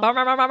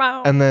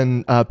 And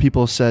then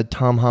people said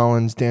Tom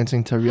Holland's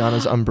dancing to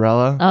Rihanna's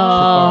Umbrella.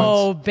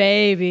 Oh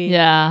baby.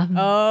 Yeah.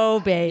 Oh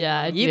baby.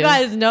 Yeah, I you do.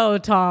 guys know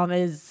Tom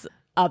is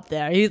up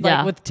there. He's Yeah.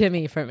 like with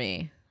Timmy for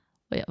me.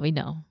 Yeah, we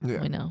know. Yeah,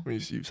 We know. We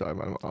you talk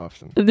about him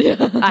often.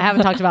 I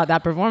haven't talked about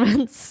that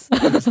performance.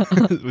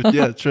 But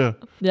yeah, true.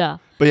 Yeah.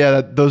 But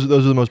yeah, those are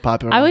the most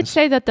popular. I would ones.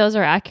 say that those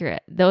are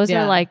accurate. Those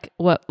Yeah. are like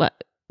what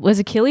was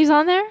Achilles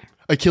on there?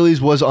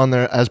 Achilles was on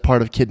there as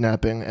part of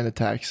kidnapping and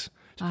attacks.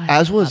 I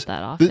As don't was think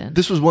about that often.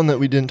 this was one that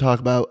we didn't talk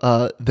about.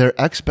 Their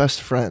ex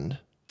best friend.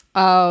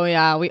 Oh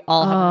yeah, we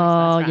all have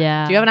an ex-best friend.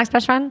 yeah. Do you have an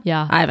ex-best friend?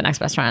 Yeah. I have an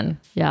ex-best friend.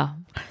 Yeah.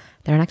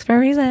 They're an ex for a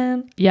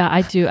reason. Yeah,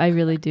 I do. I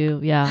really do.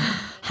 Yeah.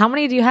 How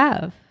many do you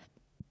have?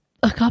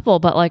 A couple,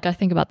 but like I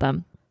think about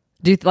them.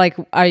 Do you like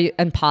are you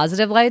in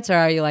positive lights or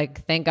are you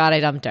like thank God I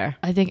dumped her?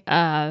 I think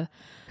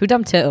Who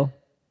dumped who?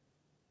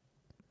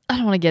 I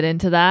don't want to get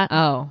into that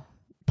Oh.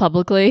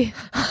 publicly.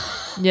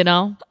 You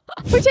know?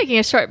 We're taking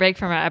a short break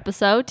from our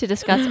episode to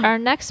discuss our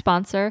next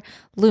sponsor,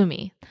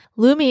 Lumi.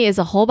 Lumi is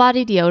a whole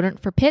body deodorant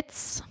for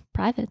pits,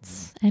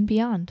 privates, and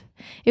beyond.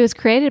 It was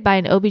created by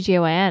an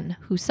OBGYN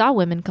who saw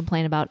women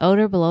complain about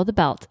odor below the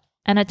belt,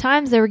 and at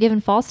times they were given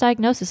false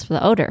diagnosis for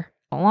the odor,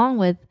 along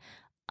with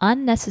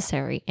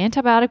unnecessary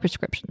antibiotic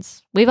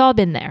prescriptions. We've all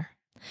been there.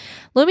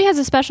 Lumi has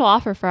a special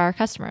offer for our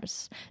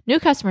customers. New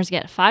customers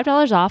get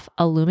 $5 off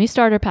a Lumi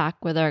starter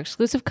pack with our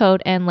exclusive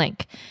code and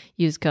link.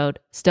 Use code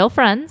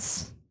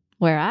STILLFRIENDS.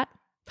 Where at?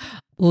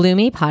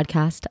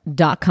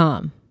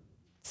 LumiPodcast.com.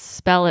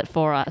 Spell it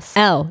for us.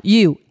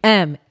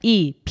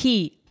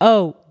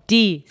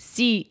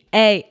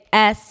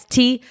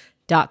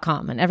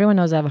 LUMEPODCAST.com. And everyone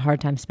knows I have a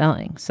hard time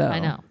spelling. So I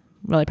know.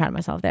 Really proud of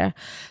myself there.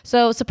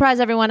 So surprise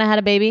everyone, I had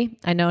a baby.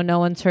 I know no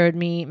one's heard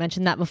me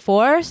mention that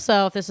before.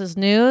 So if this is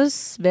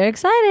news, very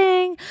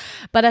exciting.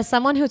 But as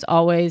someone who's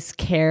always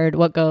cared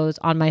what goes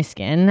on my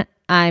skin,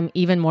 I'm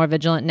even more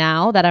vigilant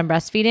now that I'm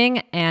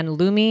breastfeeding, and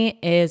Lumi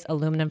is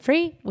aluminum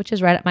free, which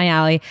is right up my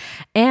alley.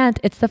 And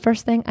it's the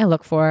first thing I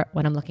look for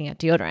when I'm looking at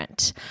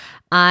deodorant.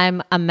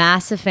 I'm a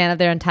massive fan of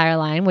their entire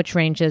line, which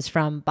ranges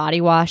from body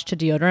wash to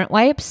deodorant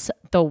wipes.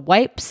 The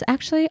wipes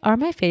actually are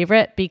my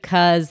favorite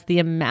because the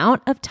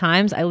amount of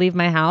times I leave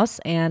my house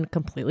and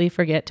completely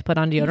forget to put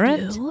on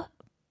deodorant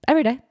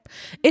every day.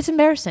 It's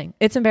embarrassing.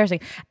 It's embarrassing.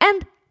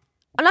 And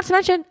not to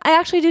mention, I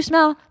actually do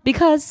smell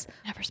because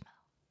Never smell.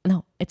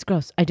 no, it's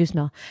gross. I do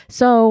smell.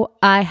 So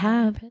I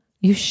have,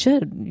 you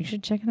should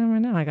check it out right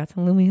now. I got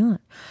some Lumi on.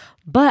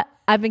 But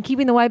I've been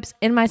keeping the wipes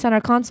in my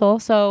center console.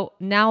 So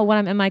now when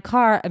I'm in my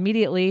car,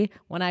 immediately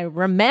when I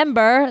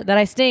remember that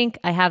I stink,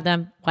 I have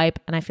them wipe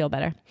and I feel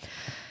better.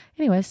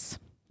 Anyways,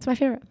 it's my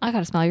favorite. I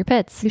gotta smell your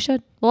pits. You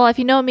should. Well, if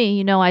you know me,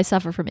 you know I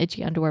suffer from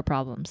itchy underwear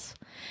problems.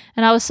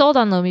 And I was sold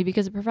on Lumi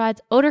because it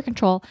provides odor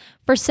control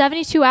for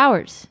 72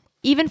 hours,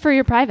 even for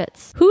your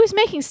privates. Who is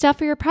making stuff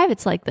for your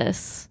privates like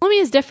this?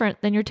 Lumi is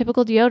different than your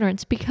typical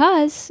deodorants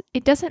because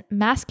it doesn't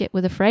mask it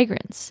with a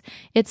fragrance.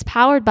 It's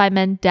powered by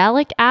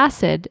mandelic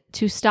acid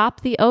to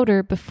stop the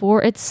odor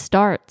before it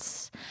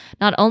starts.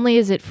 Not only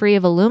is it free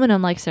of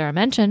aluminum, like Sarah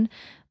mentioned,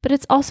 but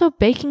it's also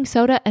baking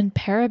soda and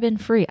paraben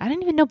free. I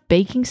didn't even know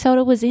baking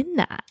soda was in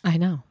that. I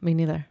know. Me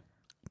neither.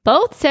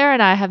 Both Sarah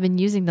and I have been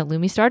using the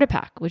Lumi Starter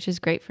Pack, which is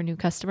great for new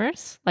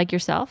customers like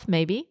yourself,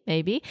 maybe.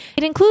 It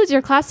includes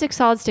your classic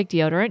solid stick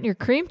deodorant, your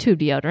cream tube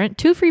deodorant,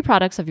 2 free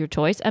products of your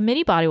choice, a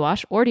mini body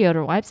wash or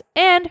deodorant wipes,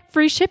 and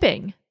free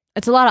shipping.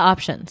 It's a lot of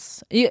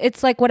options.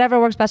 It's like whatever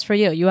works best for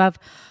you. You have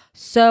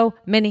so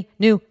many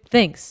new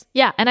things.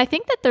 Yeah, and I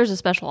think that there's a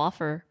special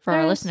offer for our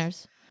There is.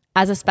 listeners.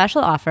 As a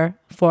special offer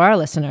for our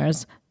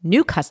listeners,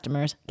 new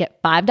customers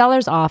get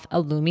 $5 off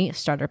a Lumi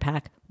starter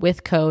pack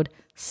with code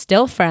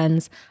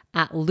STILLFRIENDS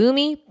at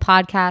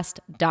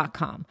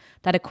lumipodcast.com.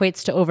 That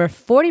equates to over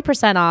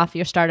 40% off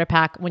your starter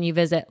pack when you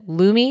visit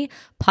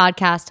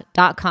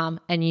lumipodcast.com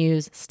and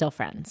use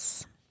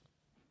STILLFRIENDS.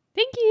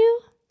 Thank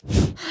you.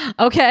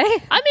 Okay.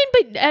 I mean,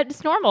 but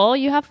it's normal.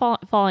 You have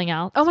falling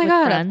out. Oh my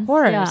God, of friends.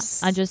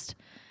 course. Yeah,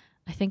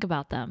 I think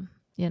about them,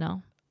 you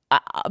know?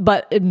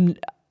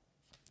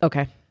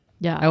 Okay.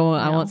 Yeah. I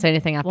won't say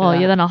anything after Well, that.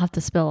 yeah, then I'll have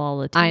to spill all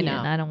the tea. I know.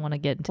 And I don't want to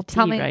get into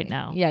Tell tea me right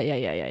now. Yeah.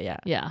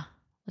 Yeah.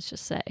 Let's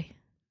just say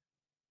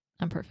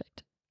I'm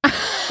perfect.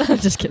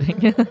 Just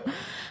kidding.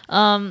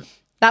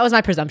 That was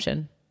my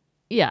presumption.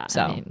 Yeah.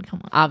 So, I mean,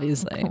 come on.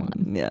 Obviously. Come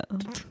on. Yeah.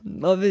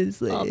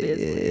 Obviously.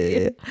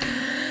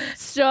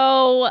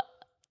 So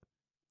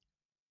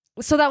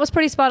that was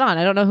pretty spot on.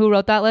 I don't know who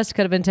wrote that list.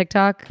 Could have been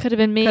TikTok. could have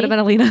been me. Could have been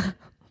Alina.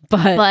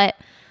 But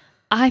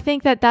I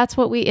think that's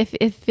what we,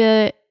 if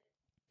you're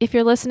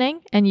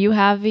listening and you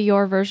have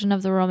your version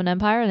of the Roman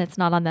Empire and it's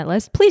not on that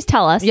list, please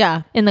tell us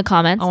yeah, in the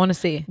comments I want to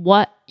see.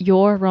 what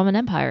your Roman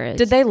Empire is.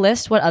 Did they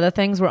list what other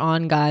things were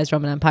on guys'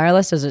 Roman Empire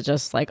list? Is it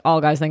just like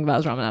all guys think about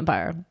is Roman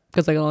Empire?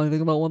 Because they can only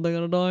think about one thing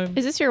at a time.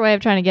 Is this your way of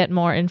trying to get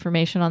more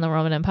information on the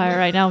Roman Empire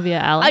right now via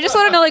Alex? I just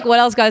want to know like what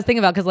else guys think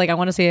about because like I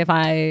want to see if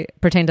I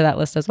pertain to that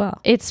list as well.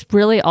 It's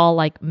really all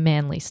like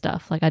manly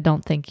stuff. Like I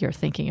don't think you're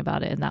thinking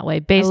about it in that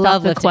way based love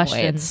off the lifting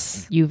questions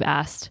weights. you've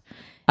asked.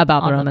 About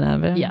the On Roman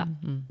Empire? Yeah.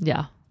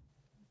 Yeah.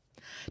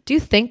 Do you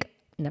think?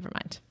 Never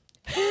mind.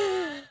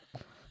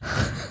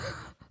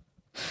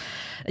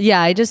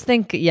 Yeah, I just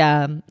think.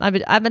 Yeah,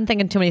 I've been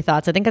thinking too many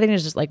thoughts. I think to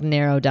just like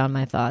narrow down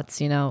my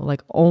thoughts. You know,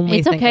 like only.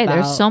 It's think okay. about,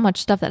 There's so much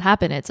stuff that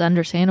happened. It's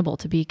understandable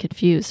to be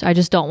confused. I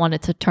just don't want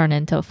it to turn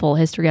into a full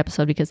history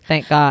episode because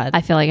Thank God.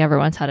 I feel like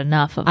everyone's had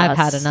enough of I've us.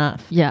 had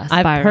enough. Yeah,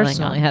 I've spiraling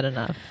personally on. had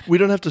enough. We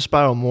don't have to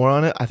spiral more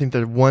on it. I think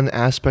that one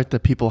aspect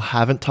that people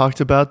haven't talked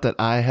about that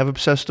I have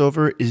obsessed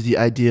over is the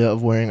idea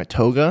of wearing a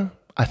toga.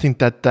 I think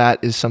that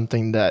is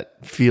something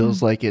that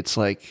feels like it's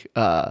like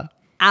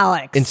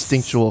Alex.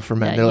 instinctual for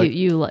men. Yeah, They're like,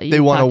 you they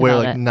want to talked wear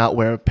about like it. not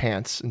wear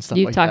pants and stuff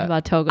You like talk that.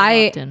 about toga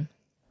I often.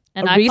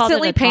 And I called it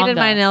recently a painted tonga.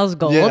 my nails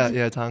gold.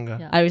 Yeah, tonga.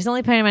 Yeah. I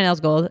recently painted my nails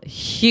gold.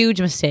 Huge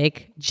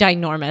mistake.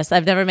 Ginormous.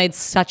 I've never made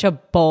such a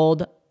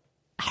bold,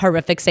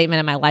 horrific statement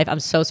in my life.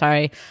 I'm so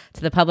sorry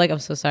to the public. I'm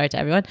so sorry to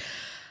everyone.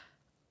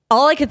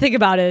 All I can think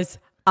about is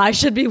I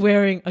should be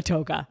wearing a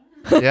toga.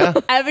 Yeah.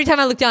 Every time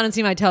I look down and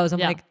see my toes, I'm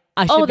Yeah. like,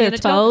 I should be their in a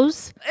toga.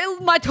 toes.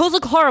 My toes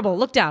look horrible.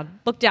 Look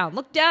down. Look down.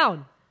 Look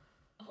down.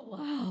 Oh,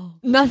 wow.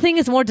 Nothing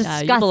is more Yeah,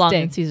 disgusting. you belong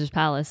in Caesar's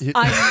Palace.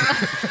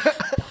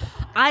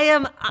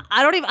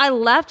 I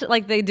left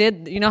like they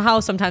did. You know how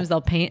sometimes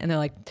they'll paint and they're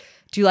like,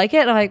 do you like it?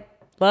 And I'm like,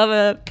 love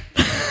it.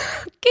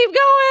 Keep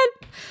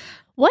going.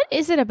 What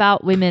is it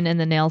about women in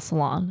the nail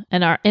salon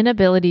and our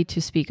inability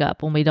to speak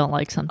up when we don't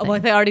like something? Well,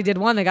 if they already did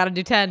one, they got to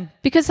do 10.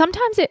 Because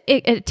sometimes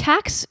it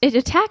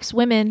attacks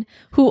women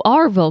who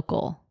are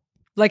vocal.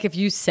 Like if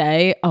you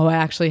say, oh, I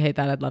actually hate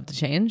that, I'd love to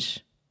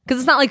change.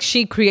 Because it's not like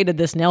she created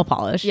this nail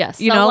polish. Yes.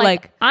 You so, know,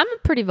 I'm a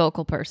pretty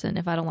vocal person.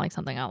 If I don't like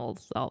something, I'll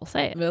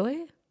say it.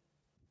 really?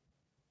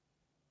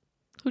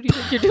 Who do you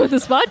think you're doing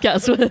this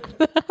podcast with?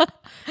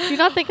 Do you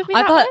not think of me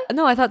that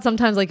way? I thought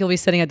sometimes like you'll be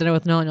sitting at dinner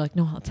with Noah and you're like,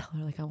 no, I'll tell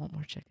her like I want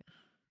more chicken.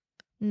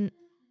 Sometimes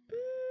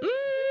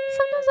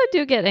I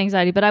do get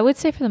anxiety, but I would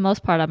say for the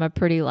most part, I'm a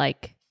pretty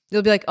like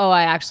You'll be like, oh,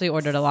 I actually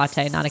ordered a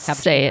latte, not a cappuccino.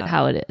 say it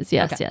how it is.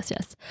 Yes, Okay.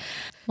 yes.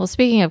 Well,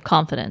 speaking of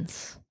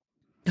confidence,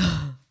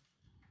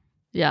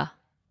 yeah.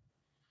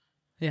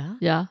 Yeah.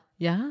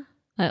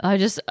 I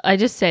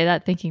just say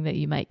that thinking that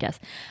you might guess.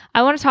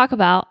 I want to talk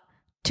about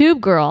Tube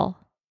Girl.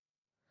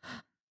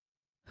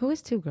 Who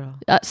is Tube Girl?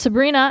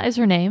 Sabrina is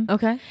her name,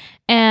 Okay.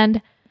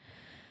 and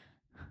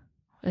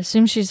I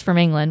assume she's from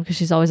England because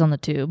she's always on the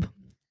tube.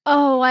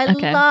 Oh, I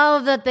Okay.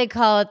 love that they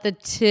call it the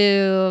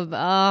tube.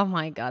 Oh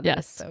my God. Yes.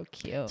 That's so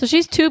cute. So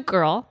she's Tube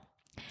Girl,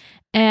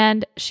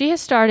 and she has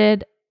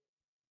started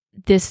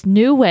this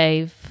new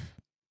wave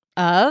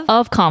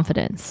of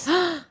confidence.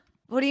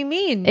 What do you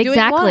mean?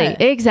 Exactly. Doing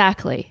what?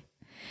 Exactly.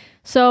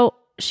 So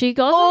she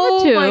goes on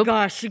the tube. Oh my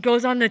gosh. She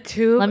goes on the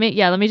tube. Let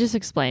me just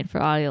explain for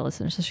audio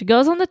listeners. So she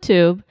goes on the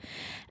tube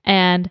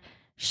and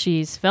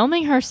she's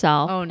filming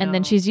herself, Oh, and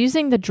then no. she's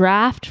using the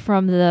draft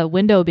from the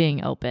window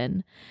being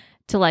open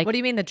to like What do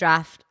you mean the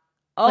draft?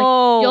 Like,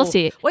 Oh, you'll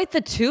see. Wait, the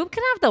tube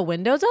can have the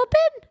windows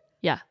open?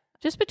 yeah,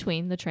 just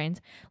between the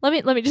trains. Let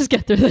me just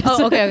get through this.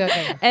 Oh,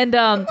 okay. And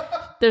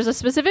there's a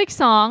specific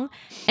song,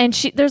 and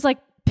there's like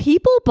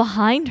people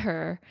behind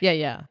her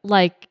Yeah.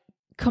 like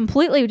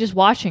completely just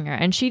watching her,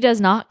 and she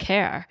does not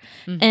care.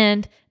 Mm-hmm.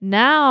 And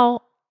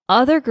now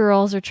other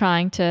girls are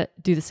trying to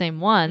do the same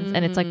ones,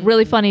 and it's like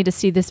really funny to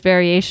see this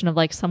variation of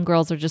like some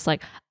girls are just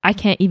like, I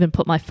can't even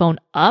put my phone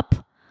up,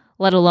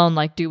 let alone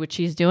like do what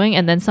she's doing.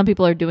 And then some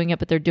people are doing it,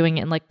 but they're doing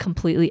it in like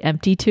completely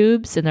empty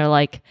tubes, and they're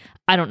like,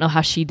 I don't know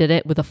how she did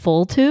it with a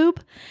full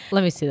tube.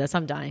 Let me see this.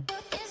 I'm dying.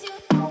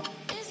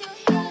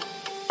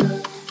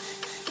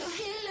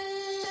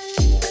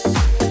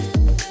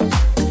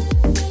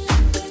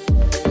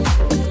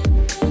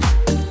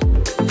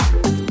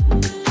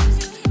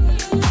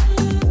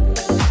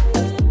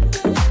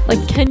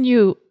 Like, can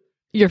you,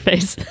 your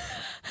face.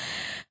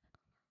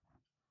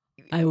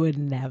 I would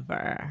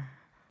never.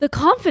 The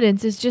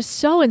confidence is just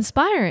so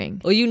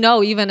inspiring. Well, you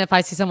know, even if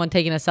I see someone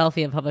taking a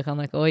selfie in public, I'm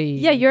like, oi.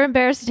 Yeah, you're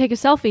embarrassed to take a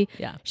selfie.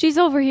 Yeah. She's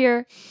over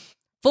here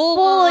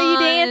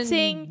fully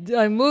dancing.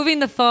 I'm moving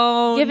the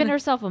phone. giving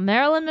herself a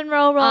Marilyn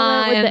Monroe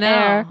roller with the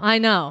air. I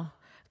know.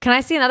 Can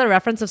I see another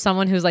reference of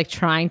someone who's like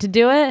trying to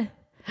do it?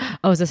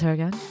 Oh, is this her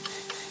again?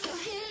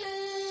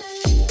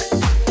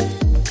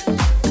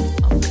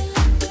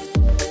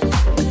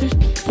 There's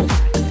people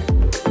back there.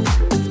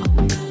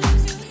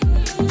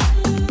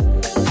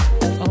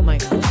 Oh my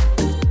God.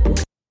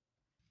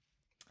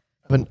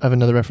 I have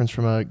another reference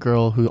from a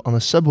girl who on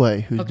the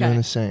subway who's Okay. doing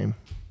the same.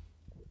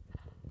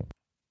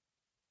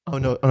 Oh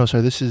no!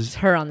 Sorry. This is It's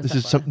her on the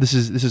subway. this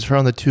is her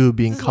on the tube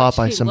being This is caught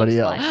what by she somebody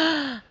looks else.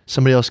 like.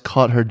 Somebody else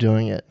caught her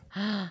doing it.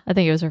 I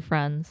think it was her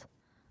friends.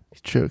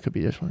 It's true. It could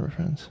be just one of her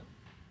friends.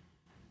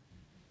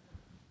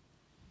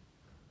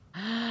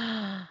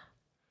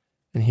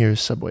 And here's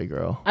Subway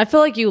Girl. I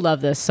feel like you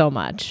love this so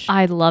much.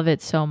 I love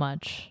it so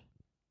much.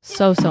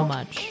 So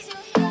much.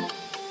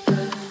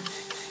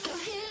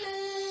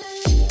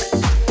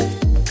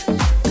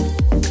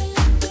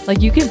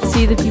 Like, you can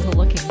see the people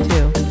looking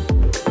too.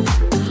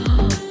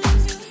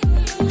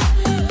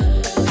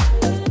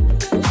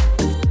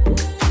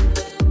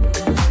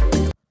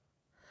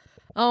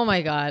 Oh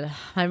my God.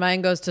 My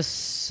mind goes to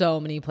so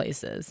many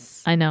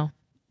places. I know.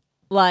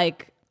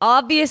 Like,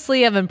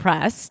 obviously, I'm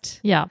impressed.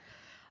 Yeah.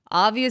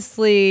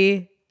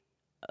 Obviously,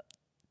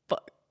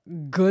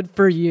 good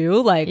for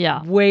you. Like,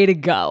 Yeah. way to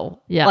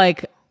go. Yeah.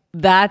 Like,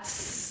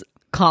 that's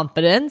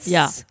confidence.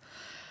 Yeah.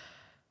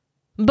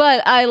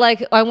 But I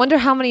wonder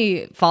how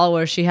many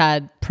followers she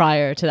had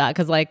prior to that.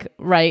 Cause like,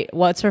 right,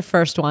 what's her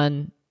first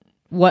one?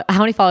 How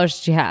many followers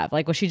did she have?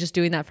 Like, was she just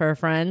doing that for her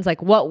friends?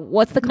 Like,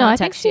 what's the context No, I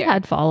think she here?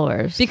 had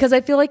followers. Because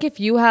I feel like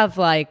if you have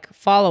like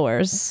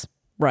followers,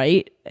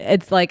 right,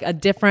 it's like a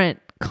different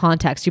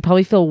context. You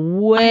probably feel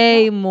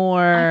way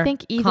more. I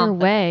think either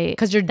way,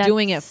 because you're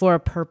doing it for a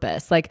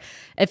purpose. Like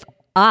if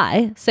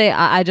I say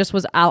I just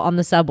was out on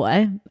the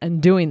subway and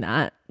doing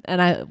that,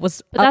 and I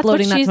was But that's what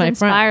uploading that she's to my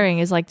inspiring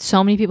is like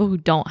so many people who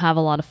don't have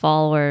a lot of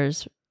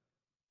followers,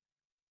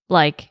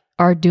 like,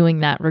 are doing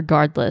that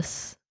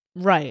regardless.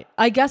 friend, right?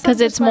 I guess Because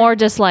I'm it's just more like-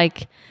 just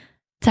like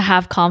to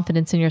have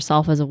confidence in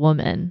yourself as a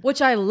woman.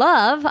 which I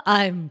love.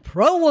 I'm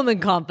pro woman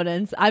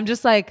confidence. I'm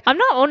just like, I'm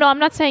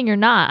not saying you're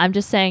not. I'm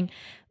just saying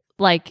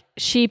like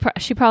she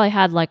probably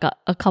had like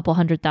a couple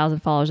 100,000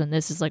 followers, and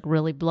this is like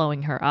really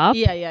blowing her up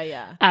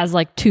yeah. as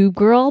like Tube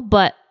Girl,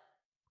 but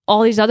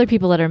all these other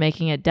people that are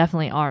making it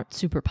definitely aren't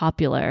super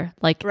popular.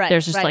 Like Right,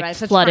 there's just right, like right.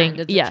 It's a flooding.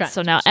 trend. It's a Yeah. trend.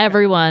 So now It's a trend.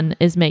 everyone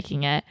is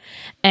making it,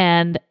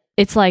 and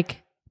it's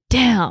like,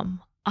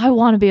 damn, I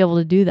want to be able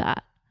to do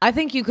that. I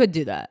think you could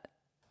do that.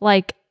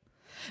 Like,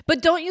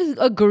 But don't you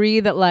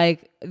agree that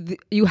like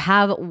you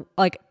have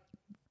like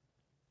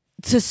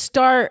to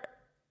start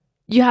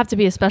You have to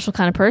be a special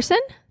kind of person?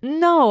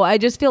 No, I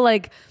just feel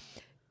like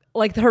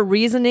her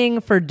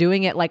reasoning for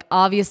doing it, like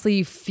obviously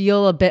you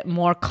feel a bit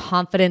more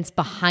confidence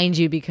behind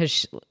you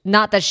because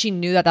not that she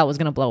knew that was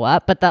going to blow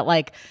up, but that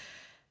like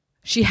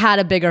she had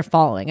a bigger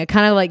following. It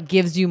kind of like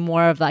gives you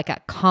more of like a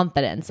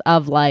confidence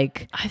of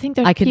like, I think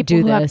there's I could people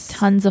do who have this.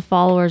 tons of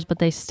followers, but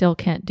they still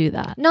can't do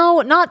that.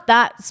 No, not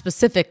that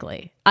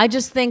specifically. I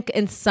just think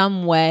in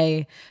some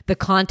way the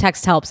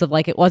context helps of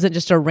like it wasn't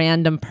just a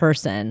random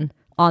person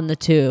on the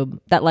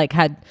tube that like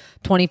had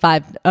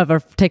 25 of her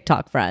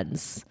TikTok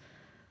friends.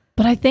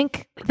 But I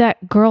think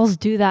that girls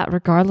do that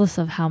regardless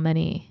of how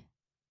many.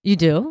 You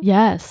do?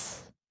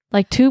 Yes.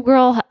 Like Tube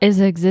Girl is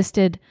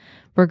existed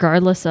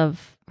regardless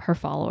of her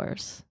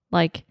followers.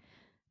 Like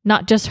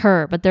not just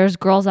her, but there's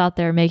girls out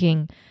there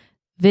making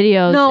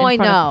videos in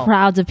front of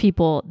crowds of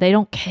people. They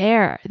don't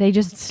care. They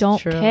just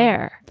don't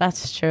care.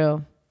 That's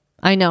true.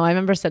 I know. I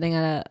remember sitting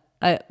at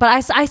but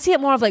I see it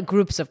more of like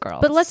groups of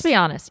girls. But let's be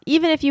honest.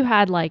 Even if you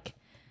had like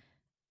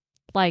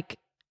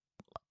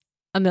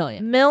a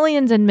million.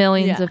 Millions and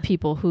millions of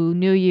people who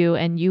knew you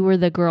and you were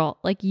the girl,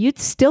 like you'd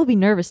still be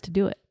nervous to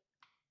do it.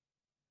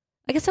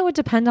 I guess it would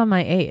depend on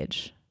my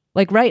age.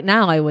 Like right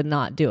now I would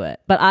not do it,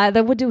 but I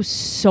would do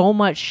so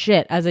much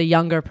shit as a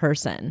younger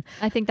person.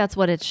 I think that's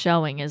what it's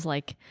showing is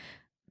like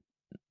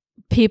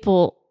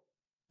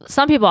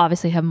some people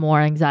obviously have more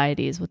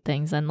anxieties with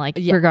things and like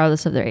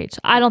regardless of their age.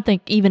 I don't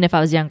think even if I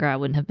was younger, I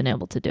wouldn't have been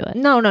able to do it.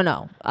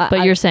 No.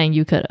 But you're saying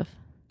you could have.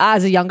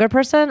 As a younger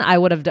person, I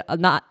would have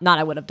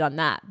I would have done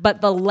that.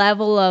 But the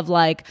level of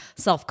like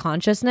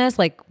self-consciousness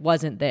like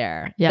wasn't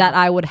there that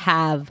I would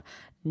have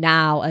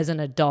now as an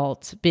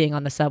adult being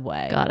on the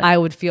subway. Got it. I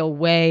would feel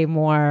way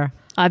more.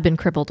 I've been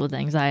crippled with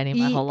anxiety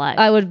my whole life.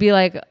 I would be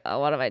like, oh,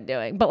 what am I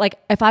doing? But like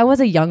if I was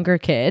a younger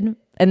kid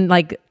and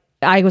like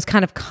I was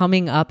kind of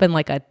coming up in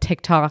like a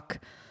TikTok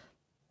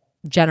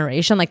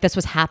generation, like this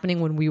was happening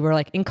when we were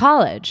like in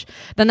college,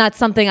 then that's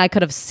something I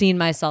could have seen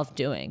myself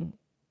doing.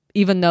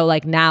 Even though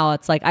like now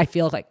it's like I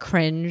feel like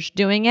cringe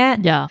doing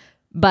it. Yeah.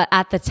 But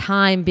at the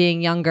time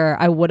being younger,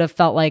 I would have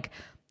felt like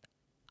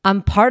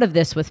I'm part of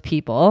this with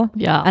people.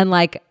 Yeah. And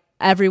like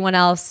everyone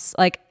else,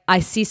 like I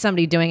see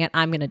somebody doing it,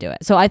 I'm going to do it.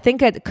 So I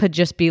think it could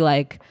just be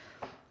like,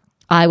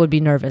 I would be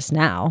nervous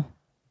now.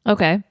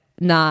 Okay.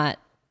 But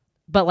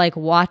like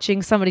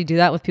watching somebody do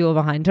that with people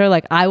behind her,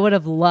 like I would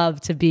have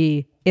loved to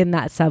be in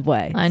that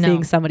subway,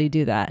 seeing somebody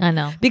do that. I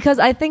know. Because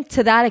I think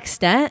to that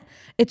extent,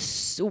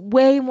 it's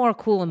way more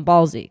cool and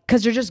ballsy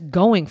because you're just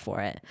going for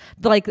it.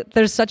 Like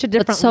there's such a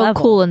different level. It's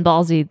so cool and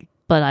ballsy,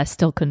 but I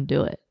still couldn't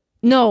do it.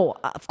 No,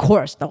 of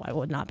course, no, I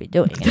would not be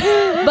doing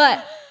it.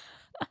 But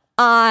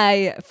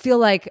I feel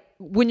like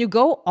when you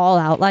go all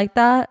out like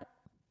that,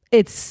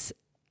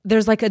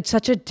 there's like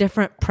such a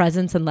different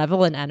presence and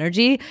level and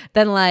energy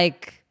than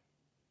like,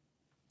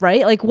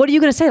 right? Like, what are you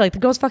going to say? Like the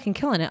girl's fucking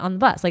killing it on the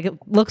bus. Like it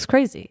looks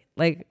crazy.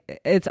 Like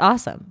it's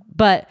awesome.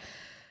 But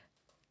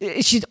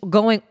she's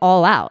going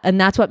all out. And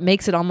that's what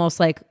makes it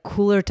almost like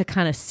cooler to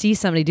kind of see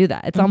somebody do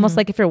that. It's almost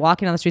like if you're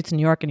walking on the streets in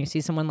New York and you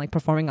see someone like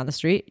performing on the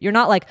street, you're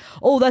not like,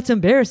 oh, that's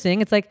embarrassing.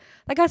 It's like,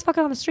 that guy's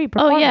fucking on the street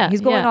performing. Oh, yeah. He's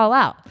going all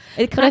out.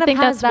 It kind but I think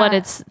has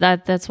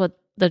that's what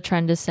the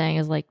trend is saying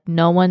is like,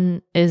 no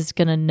one is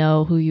going to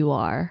know who you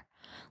are.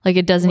 Like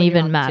it doesn't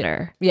even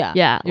matter. Yeah.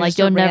 Yeah. You're Like just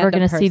a you're never random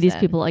going to see these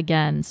person. people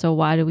again. So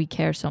why do we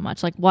care so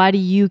much? Like, why do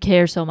you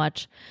care so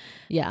much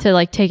to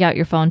like take out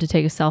your phone to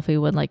take a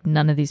selfie when like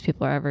none of these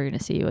people are ever going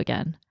to see you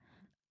again?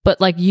 But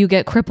like you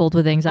get crippled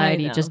with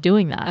anxiety just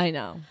doing that. I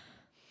know.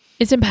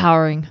 It's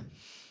empowering.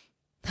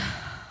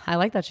 I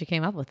like that she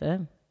came up with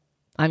it.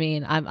 I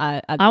mean,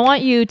 I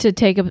want you to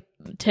take a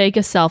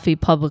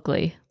selfie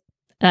publicly.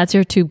 That's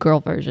your Tube Girl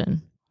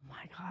version. Oh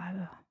my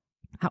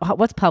God.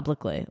 What's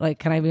publicly? Like,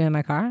 can I be in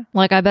my car?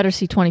 Like, I better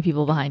see 20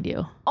 people behind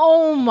you.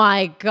 Oh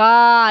my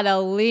God,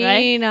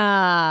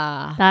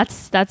 Alina. Right?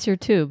 That's your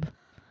tube.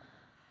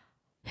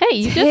 Hey,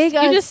 you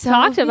just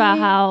talked about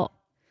how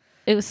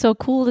it was so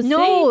cool to see.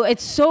 No,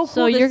 it's so cool.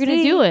 So you're going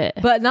to do it.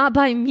 But not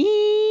by me.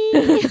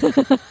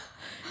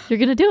 You're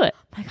going to do it.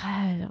 Oh my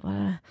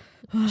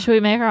God. Should we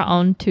make our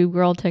own Tube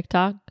Girl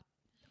TikTok?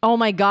 Oh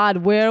my God.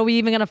 Where are we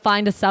even going to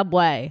find a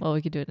subway? Well,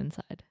 we could do it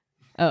inside.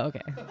 Oh,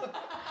 okay.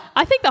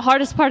 I think the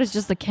hardest part is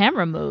just the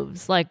camera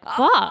moves. Like, fuck.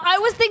 I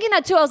was thinking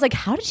that too. I was like,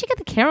 how did she get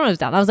the camera moves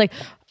down? I was like,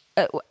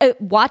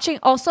 watching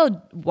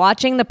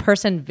the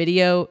person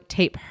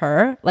videotape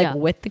her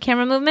with the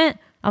camera movement.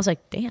 I was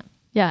like, damn.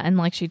 Yeah, and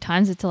like she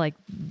times it to like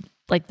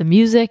the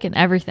music and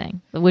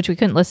everything, which we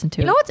couldn't listen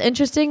to. You know what's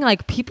interesting?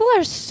 Like people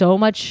have so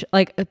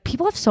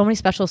many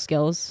special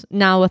skills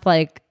now with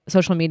like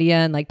social media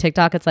and like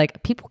TikTok. It's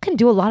like people can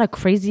do a lot of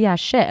crazy ass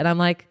shit, and I'm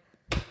like,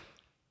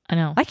 I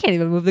know. I can't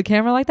even move the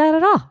camera like that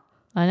at all.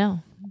 I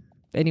know.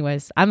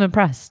 Anyways, I'm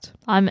impressed.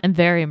 I'm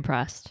very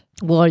impressed.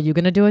 Well, are you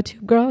gonna do it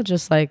too, girl?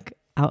 Just like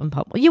out in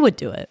public? You would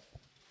do it.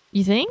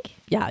 You think?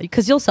 Yeah,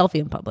 because you'll selfie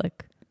in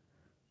public.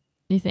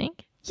 You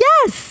think?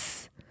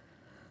 Yes.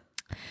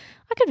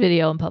 I could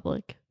video in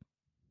public.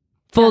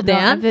 Full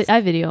dance? I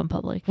video in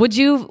public. Would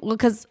you?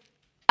 Because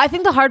I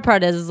think the hard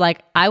part is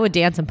like I would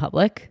dance in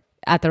public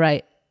at the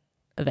right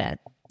event?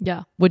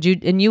 Yeah. Would you?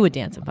 And you would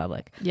dance in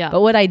public. Yeah.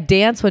 But would I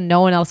dance when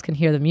no one else can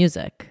hear the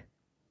music?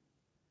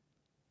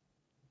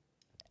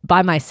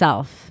 By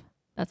myself.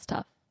 That's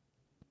tough.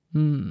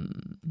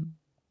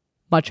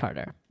 Much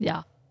harder.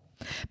 Yeah.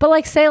 But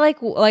like say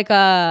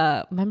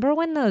remember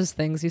when those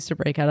things used to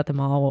break out at the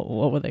mall?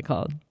 What were they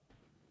called?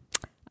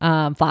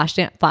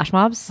 Flash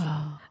mobs.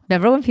 Oh.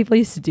 Remember when people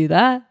used to do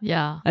that?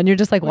 Yeah. And you're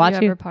just like Were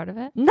watching. you ever part of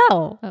it? No.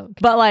 Oh, okay.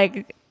 But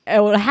like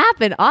it would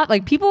happen.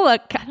 Like people.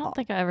 Like, I don't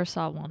think I ever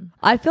saw one.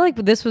 I feel like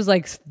this was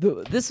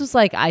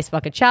like ice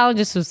bucket challenge.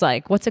 This was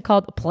like what's it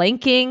called?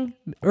 Planking.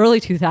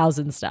 Early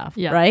 2000s stuff.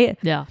 Yeah. Right.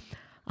 Yeah.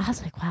 I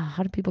was like, wow,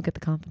 how do people get the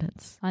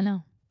confidence? I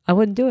know. I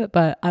wouldn't do it,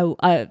 but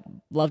I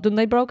loved when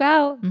they broke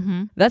out.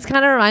 Mm-hmm. That's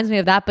kind of reminds me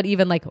of that, but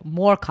even like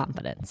more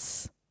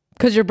confidence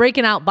because you're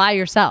breaking out by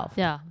yourself.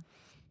 Yeah.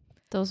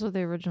 Those were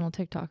the original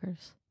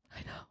TikTokers.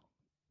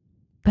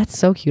 That's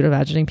so cute.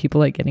 Imagining people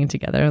like getting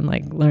together and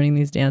like learning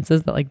these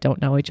dances that like don't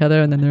know each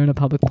other and then they're in a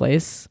public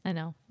place. I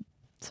know.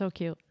 So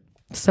cute.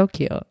 So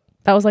cute.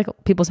 That was like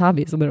people's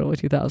hobbies in the early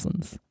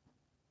 2000s.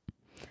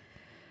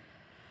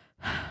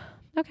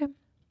 Okay.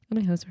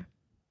 Let me host her.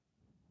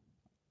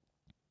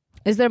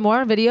 Is there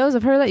more videos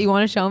of her that you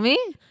want to show me?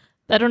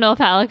 I don't know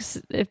if I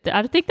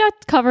think that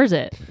covers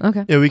it.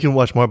 Okay. Yeah, we can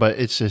watch more, but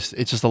it's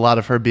just a lot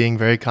of her being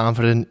very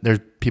confident. There's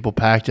people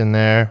packed in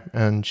there,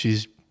 and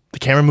the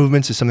camera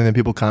movements is something that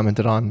people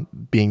commented on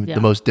being Yeah.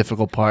 the most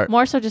difficult part.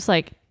 More so just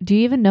like, do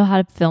you even know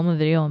how to film a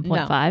video in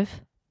 0.5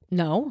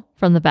 No.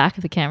 from the back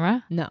of the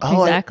camera? No.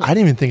 Oh, Exactly. I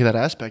didn't even think of that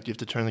aspect. You have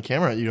to turn the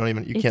camera. You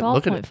It's can't all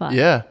look at 0.5. it.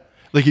 Yeah,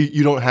 like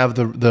you don't have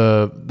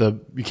the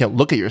you can't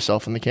look at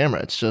yourself in the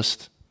camera. It's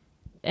just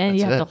And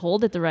you That's have it. to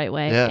hold it the right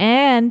way. Yeah.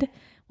 And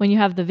when you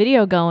have the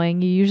video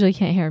going, you usually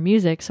can't hear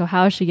music. So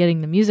how is she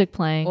getting the music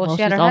playing? Well,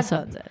 she had she's her also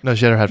headphones in. no.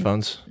 She had her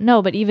headphones,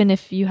 No, but even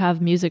if you have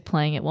music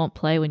playing, it won't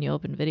play when you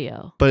open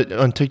video. but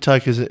on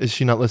TikTok, is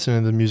she not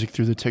listening to the music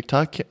through the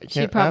TikTok?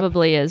 She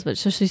probably is, but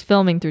so she's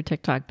filming through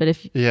TikTok. But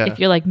if Yeah.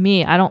 you're like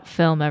me, I don't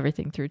film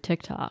everything through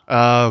TikTok.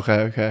 Oh,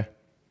 okay.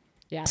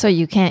 Yeah. So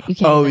you can't.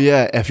 Oh, even-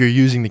 yeah. If you're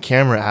using the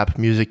camera app,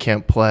 music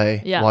can't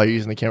play Yeah. while you're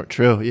using the camera.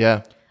 True.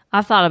 Yeah.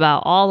 I've thought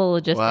about all the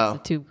logistics Wow.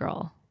 of Tube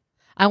Girl.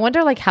 I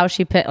wonder like how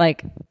she picked,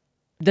 like,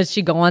 does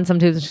she go on some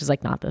tubes and she's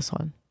like, not this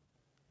one?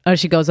 Or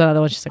she goes on other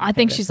ones, she's like, I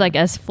think she's like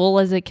as full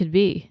as it could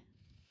be.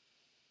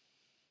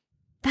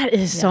 that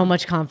is so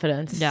much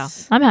confidence. Yeah,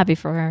 I'm happy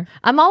for her.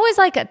 I'm always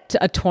like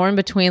a torn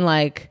between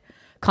like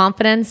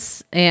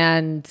confidence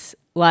and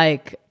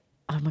like,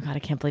 oh my God, I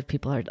can't believe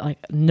people are like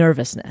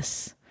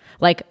nervousness.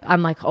 Like,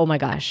 I'm like, oh my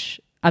gosh,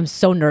 I'm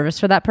so nervous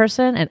for that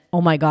person. And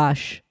oh my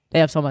gosh, they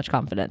have so much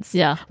confidence.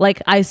 Yeah.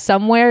 Like I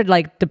somewhere,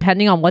 like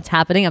depending on what's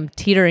happening, I'm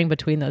teetering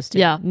between those two.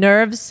 Yeah.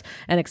 Nerves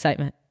and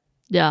excitement.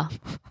 Yeah,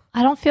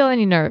 I don't feel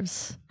any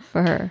nerves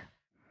for her.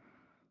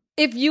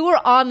 If you were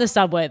on the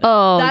subway, though,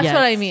 Oh, that's yes,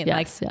 what I mean.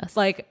 yes, yes.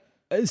 Like,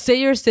 say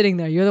you're sitting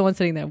there, you're the one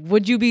sitting there.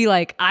 Would you be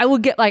like, I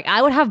would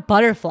have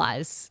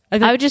butterflies. I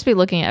think, I would just be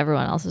looking at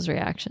everyone else's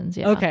reactions.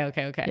 Yeah. okay.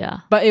 Yeah.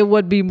 But it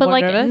would be But more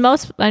like nervous.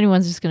 most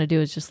anyone's just gonna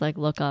do is just like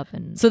look up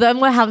and So then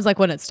what happens like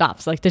when it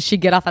stops? Like, does she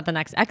get off at the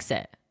next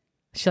exit?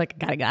 She like,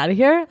 gotta get out of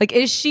here? Like,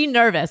 is she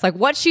nervous? Like,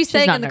 what's she she's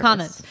saying not in the nervous.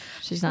 comments?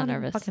 She's not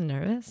nervous. Fucking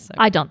nervous.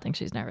 I don't think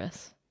she's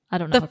nervous. I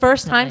don't know. The her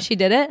first time personally. she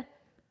did it,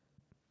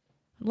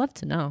 I'd love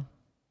to know.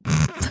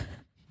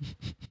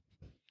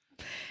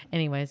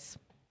 Anyways,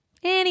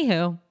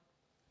 anywho,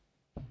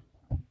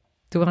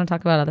 do we want to talk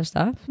about other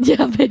stuff?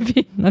 Yeah,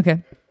 maybe.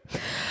 Okay.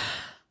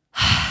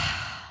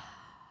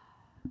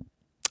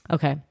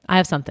 Okay. I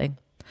have something.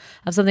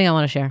 I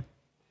want to share.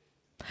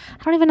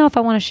 I don't even know if I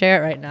want to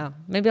share it right now.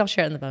 Maybe I'll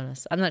share it in the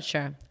bonus. I'm not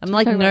sure. I'm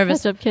like Talk about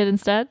nervous. Ketchup Kid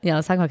instead. Yeah,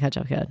 let's talk about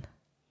Ketchup Kid.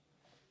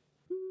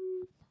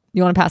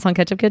 You want to pass on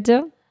Ketchup Kid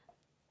too?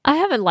 I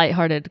have a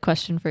lighthearted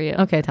question for you.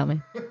 Okay, tell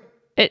me.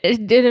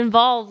 It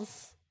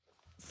involves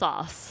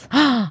sauce.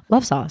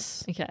 Love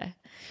sauce. Okay.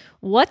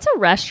 What's a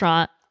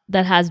restaurant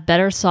that has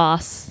better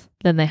sauce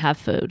than they have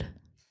food?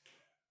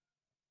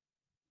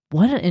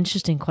 What an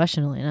interesting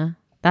question, Alina.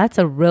 That's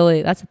a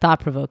thought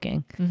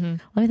provoking. Mm-hmm.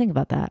 Let me think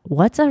about that.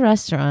 What's a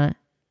restaurant?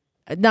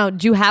 Now,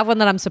 do you have one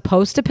that I'm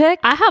supposed to pick?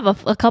 I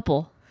have a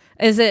couple.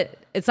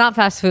 It's not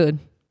fast food.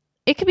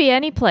 It could be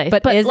any place.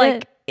 But is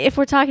like, it? if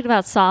we're talking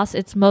about sauce,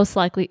 it's most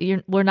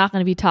likely we're not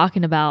going to be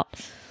talking about,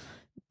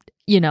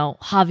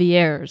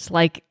 Javier's.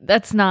 Like,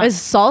 that's not. Is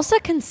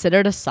salsa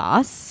considered a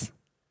sauce?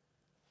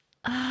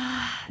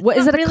 What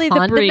is not it? really A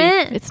the brief.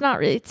 condiment? It's not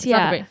really. It's, It's not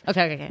yeah. the brief.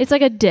 Okay. It's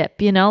like a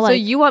dip, so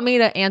like you want me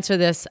to answer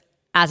this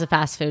as a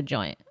fast food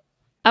joint?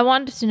 I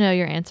wanted to know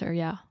your answer.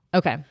 Yeah.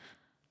 Okay.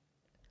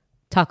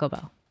 Taco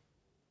Bell.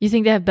 You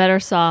think they have better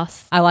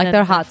sauce? I like than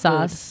their hot food?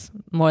 sauce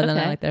more than I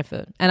Okay. like their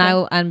food. And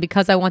Okay. and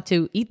because I want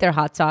to eat their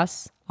hot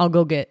sauce, I'll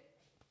go get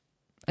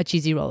a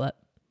cheesy roll up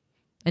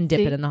and dip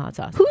See? it in the hot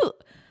sauce.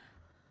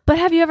 But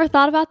have you ever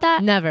thought about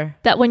that? Never.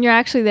 That when you're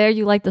actually there,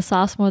 you like the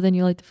sauce more than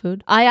you like the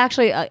food? I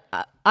actually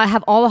I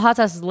have all the hot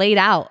sauces laid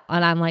out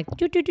and I'm like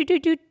do.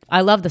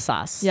 I love the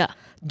sauce. Yeah.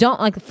 Don't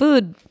like the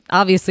food.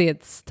 Obviously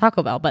it's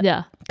Taco Bell, but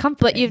Yeah.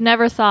 comforting. But you've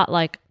never thought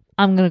like,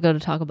 I'm going to go to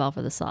Taco Bell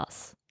for the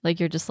sauce. Like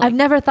you're just like, I've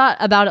never thought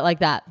about it like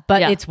that,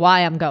 but Yeah. it's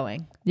why I'm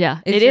going. yeah,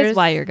 Is it is yours-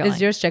 why you're going.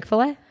 Is yours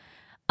Chick-fil-A?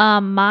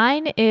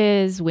 Mine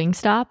is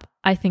Wingstop.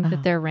 I think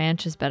that their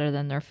ranch is better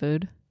than their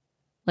food.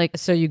 Like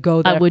So you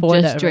go there I would for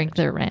just the drink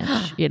their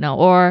ranch,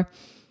 or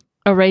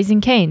a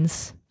Raising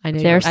Cane's. I knew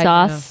Their you- I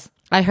sauce know.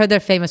 I heard they're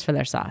famous for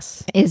their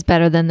sauce. is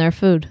better than their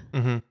food.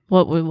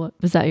 What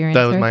was that your answer?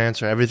 That was my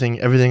answer.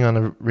 Everything on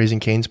a Raising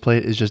Cane's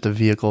plate is just a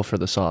vehicle for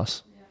the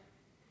sauce.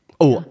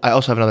 Oh, I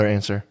also have another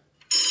answer.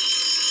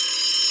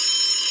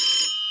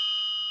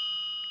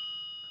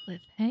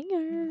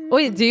 Cliffhanger.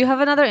 Wait, do you have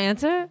another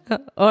answer?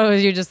 Or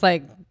was you just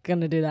like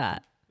gonna do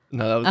that?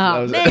 No,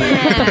 Oh, that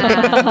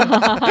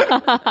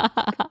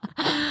was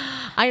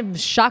I'm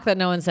shocked that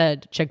no one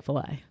said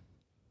Chick-fil-A.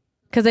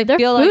 Because I Their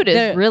feel food like is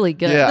they're- really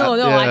good. Yeah. No,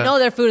 I know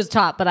their food is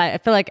top, but I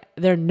feel like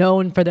they're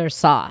known for their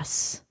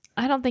sauce.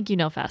 I don't think you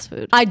know fast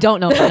food. I don't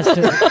know fast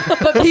food,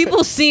 but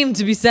people seem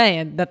to be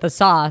saying that the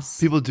sauce.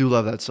 People do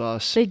love that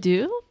sauce. They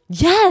do.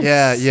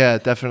 Yes. Yeah,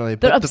 definitely.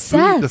 They're But the food,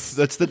 obsessed.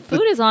 that's the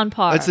Food is on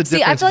par. That's the See,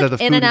 I difference. feel is like that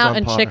the In food and is Out on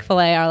and par.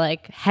 Chick-fil-A are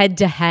like head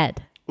to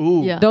head.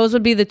 Ooh, Yeah. Those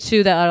would be the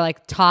two that are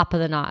like top of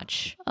the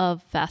notch.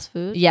 Of fast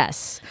food.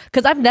 Yes,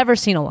 because I've never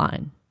seen a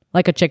line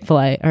like a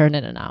Chick-fil-A or an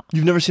In and Out.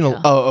 You've never seen a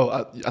I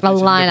thought you said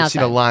you've line never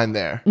seen a outside. line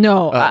there.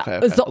 No, Oh, okay,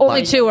 it's the okay. only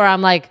Line. two where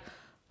I'm like,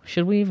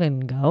 should we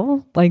even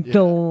go? Like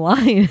the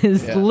line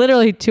is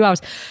literally 2 hours.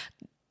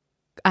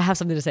 I have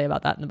something to say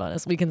about that in the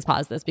bonus. We can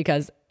pause this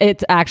because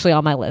it's actually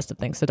on my list of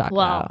things to talk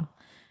Wow. about.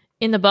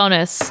 In the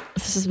bonus,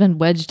 this has been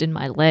wedged in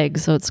my leg,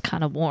 so it's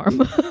kind of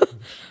warm.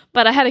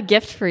 But I had a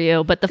gift for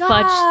you, but the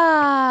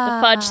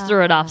fudge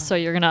threw it off, so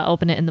you're gonna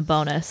open it in the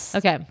bonus.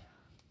 Okay,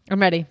 I'm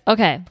ready.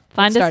 Okay.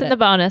 Find us start in it. the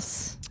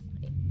bonus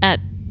at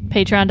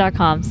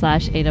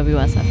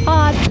patreon.com/AWSF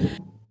pod.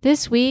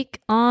 This week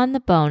on the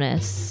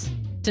bonus.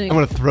 I'm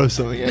gonna throw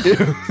something at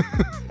you.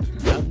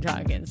 I'm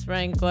talking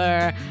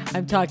sprinkler.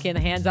 I'm talking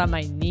hands on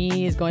my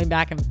knees, going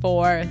back and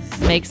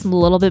forth. Makes a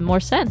little bit more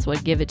sense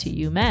what Give It To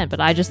You meant, but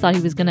I just thought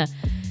he was gonna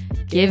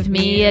give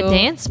me a you-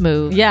 dance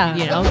move. Yeah,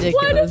 You know, ridiculous.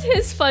 why does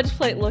his fudge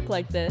plate look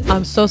like this?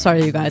 I'm so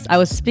sorry, you guys. I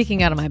was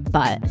speaking out of my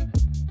butt.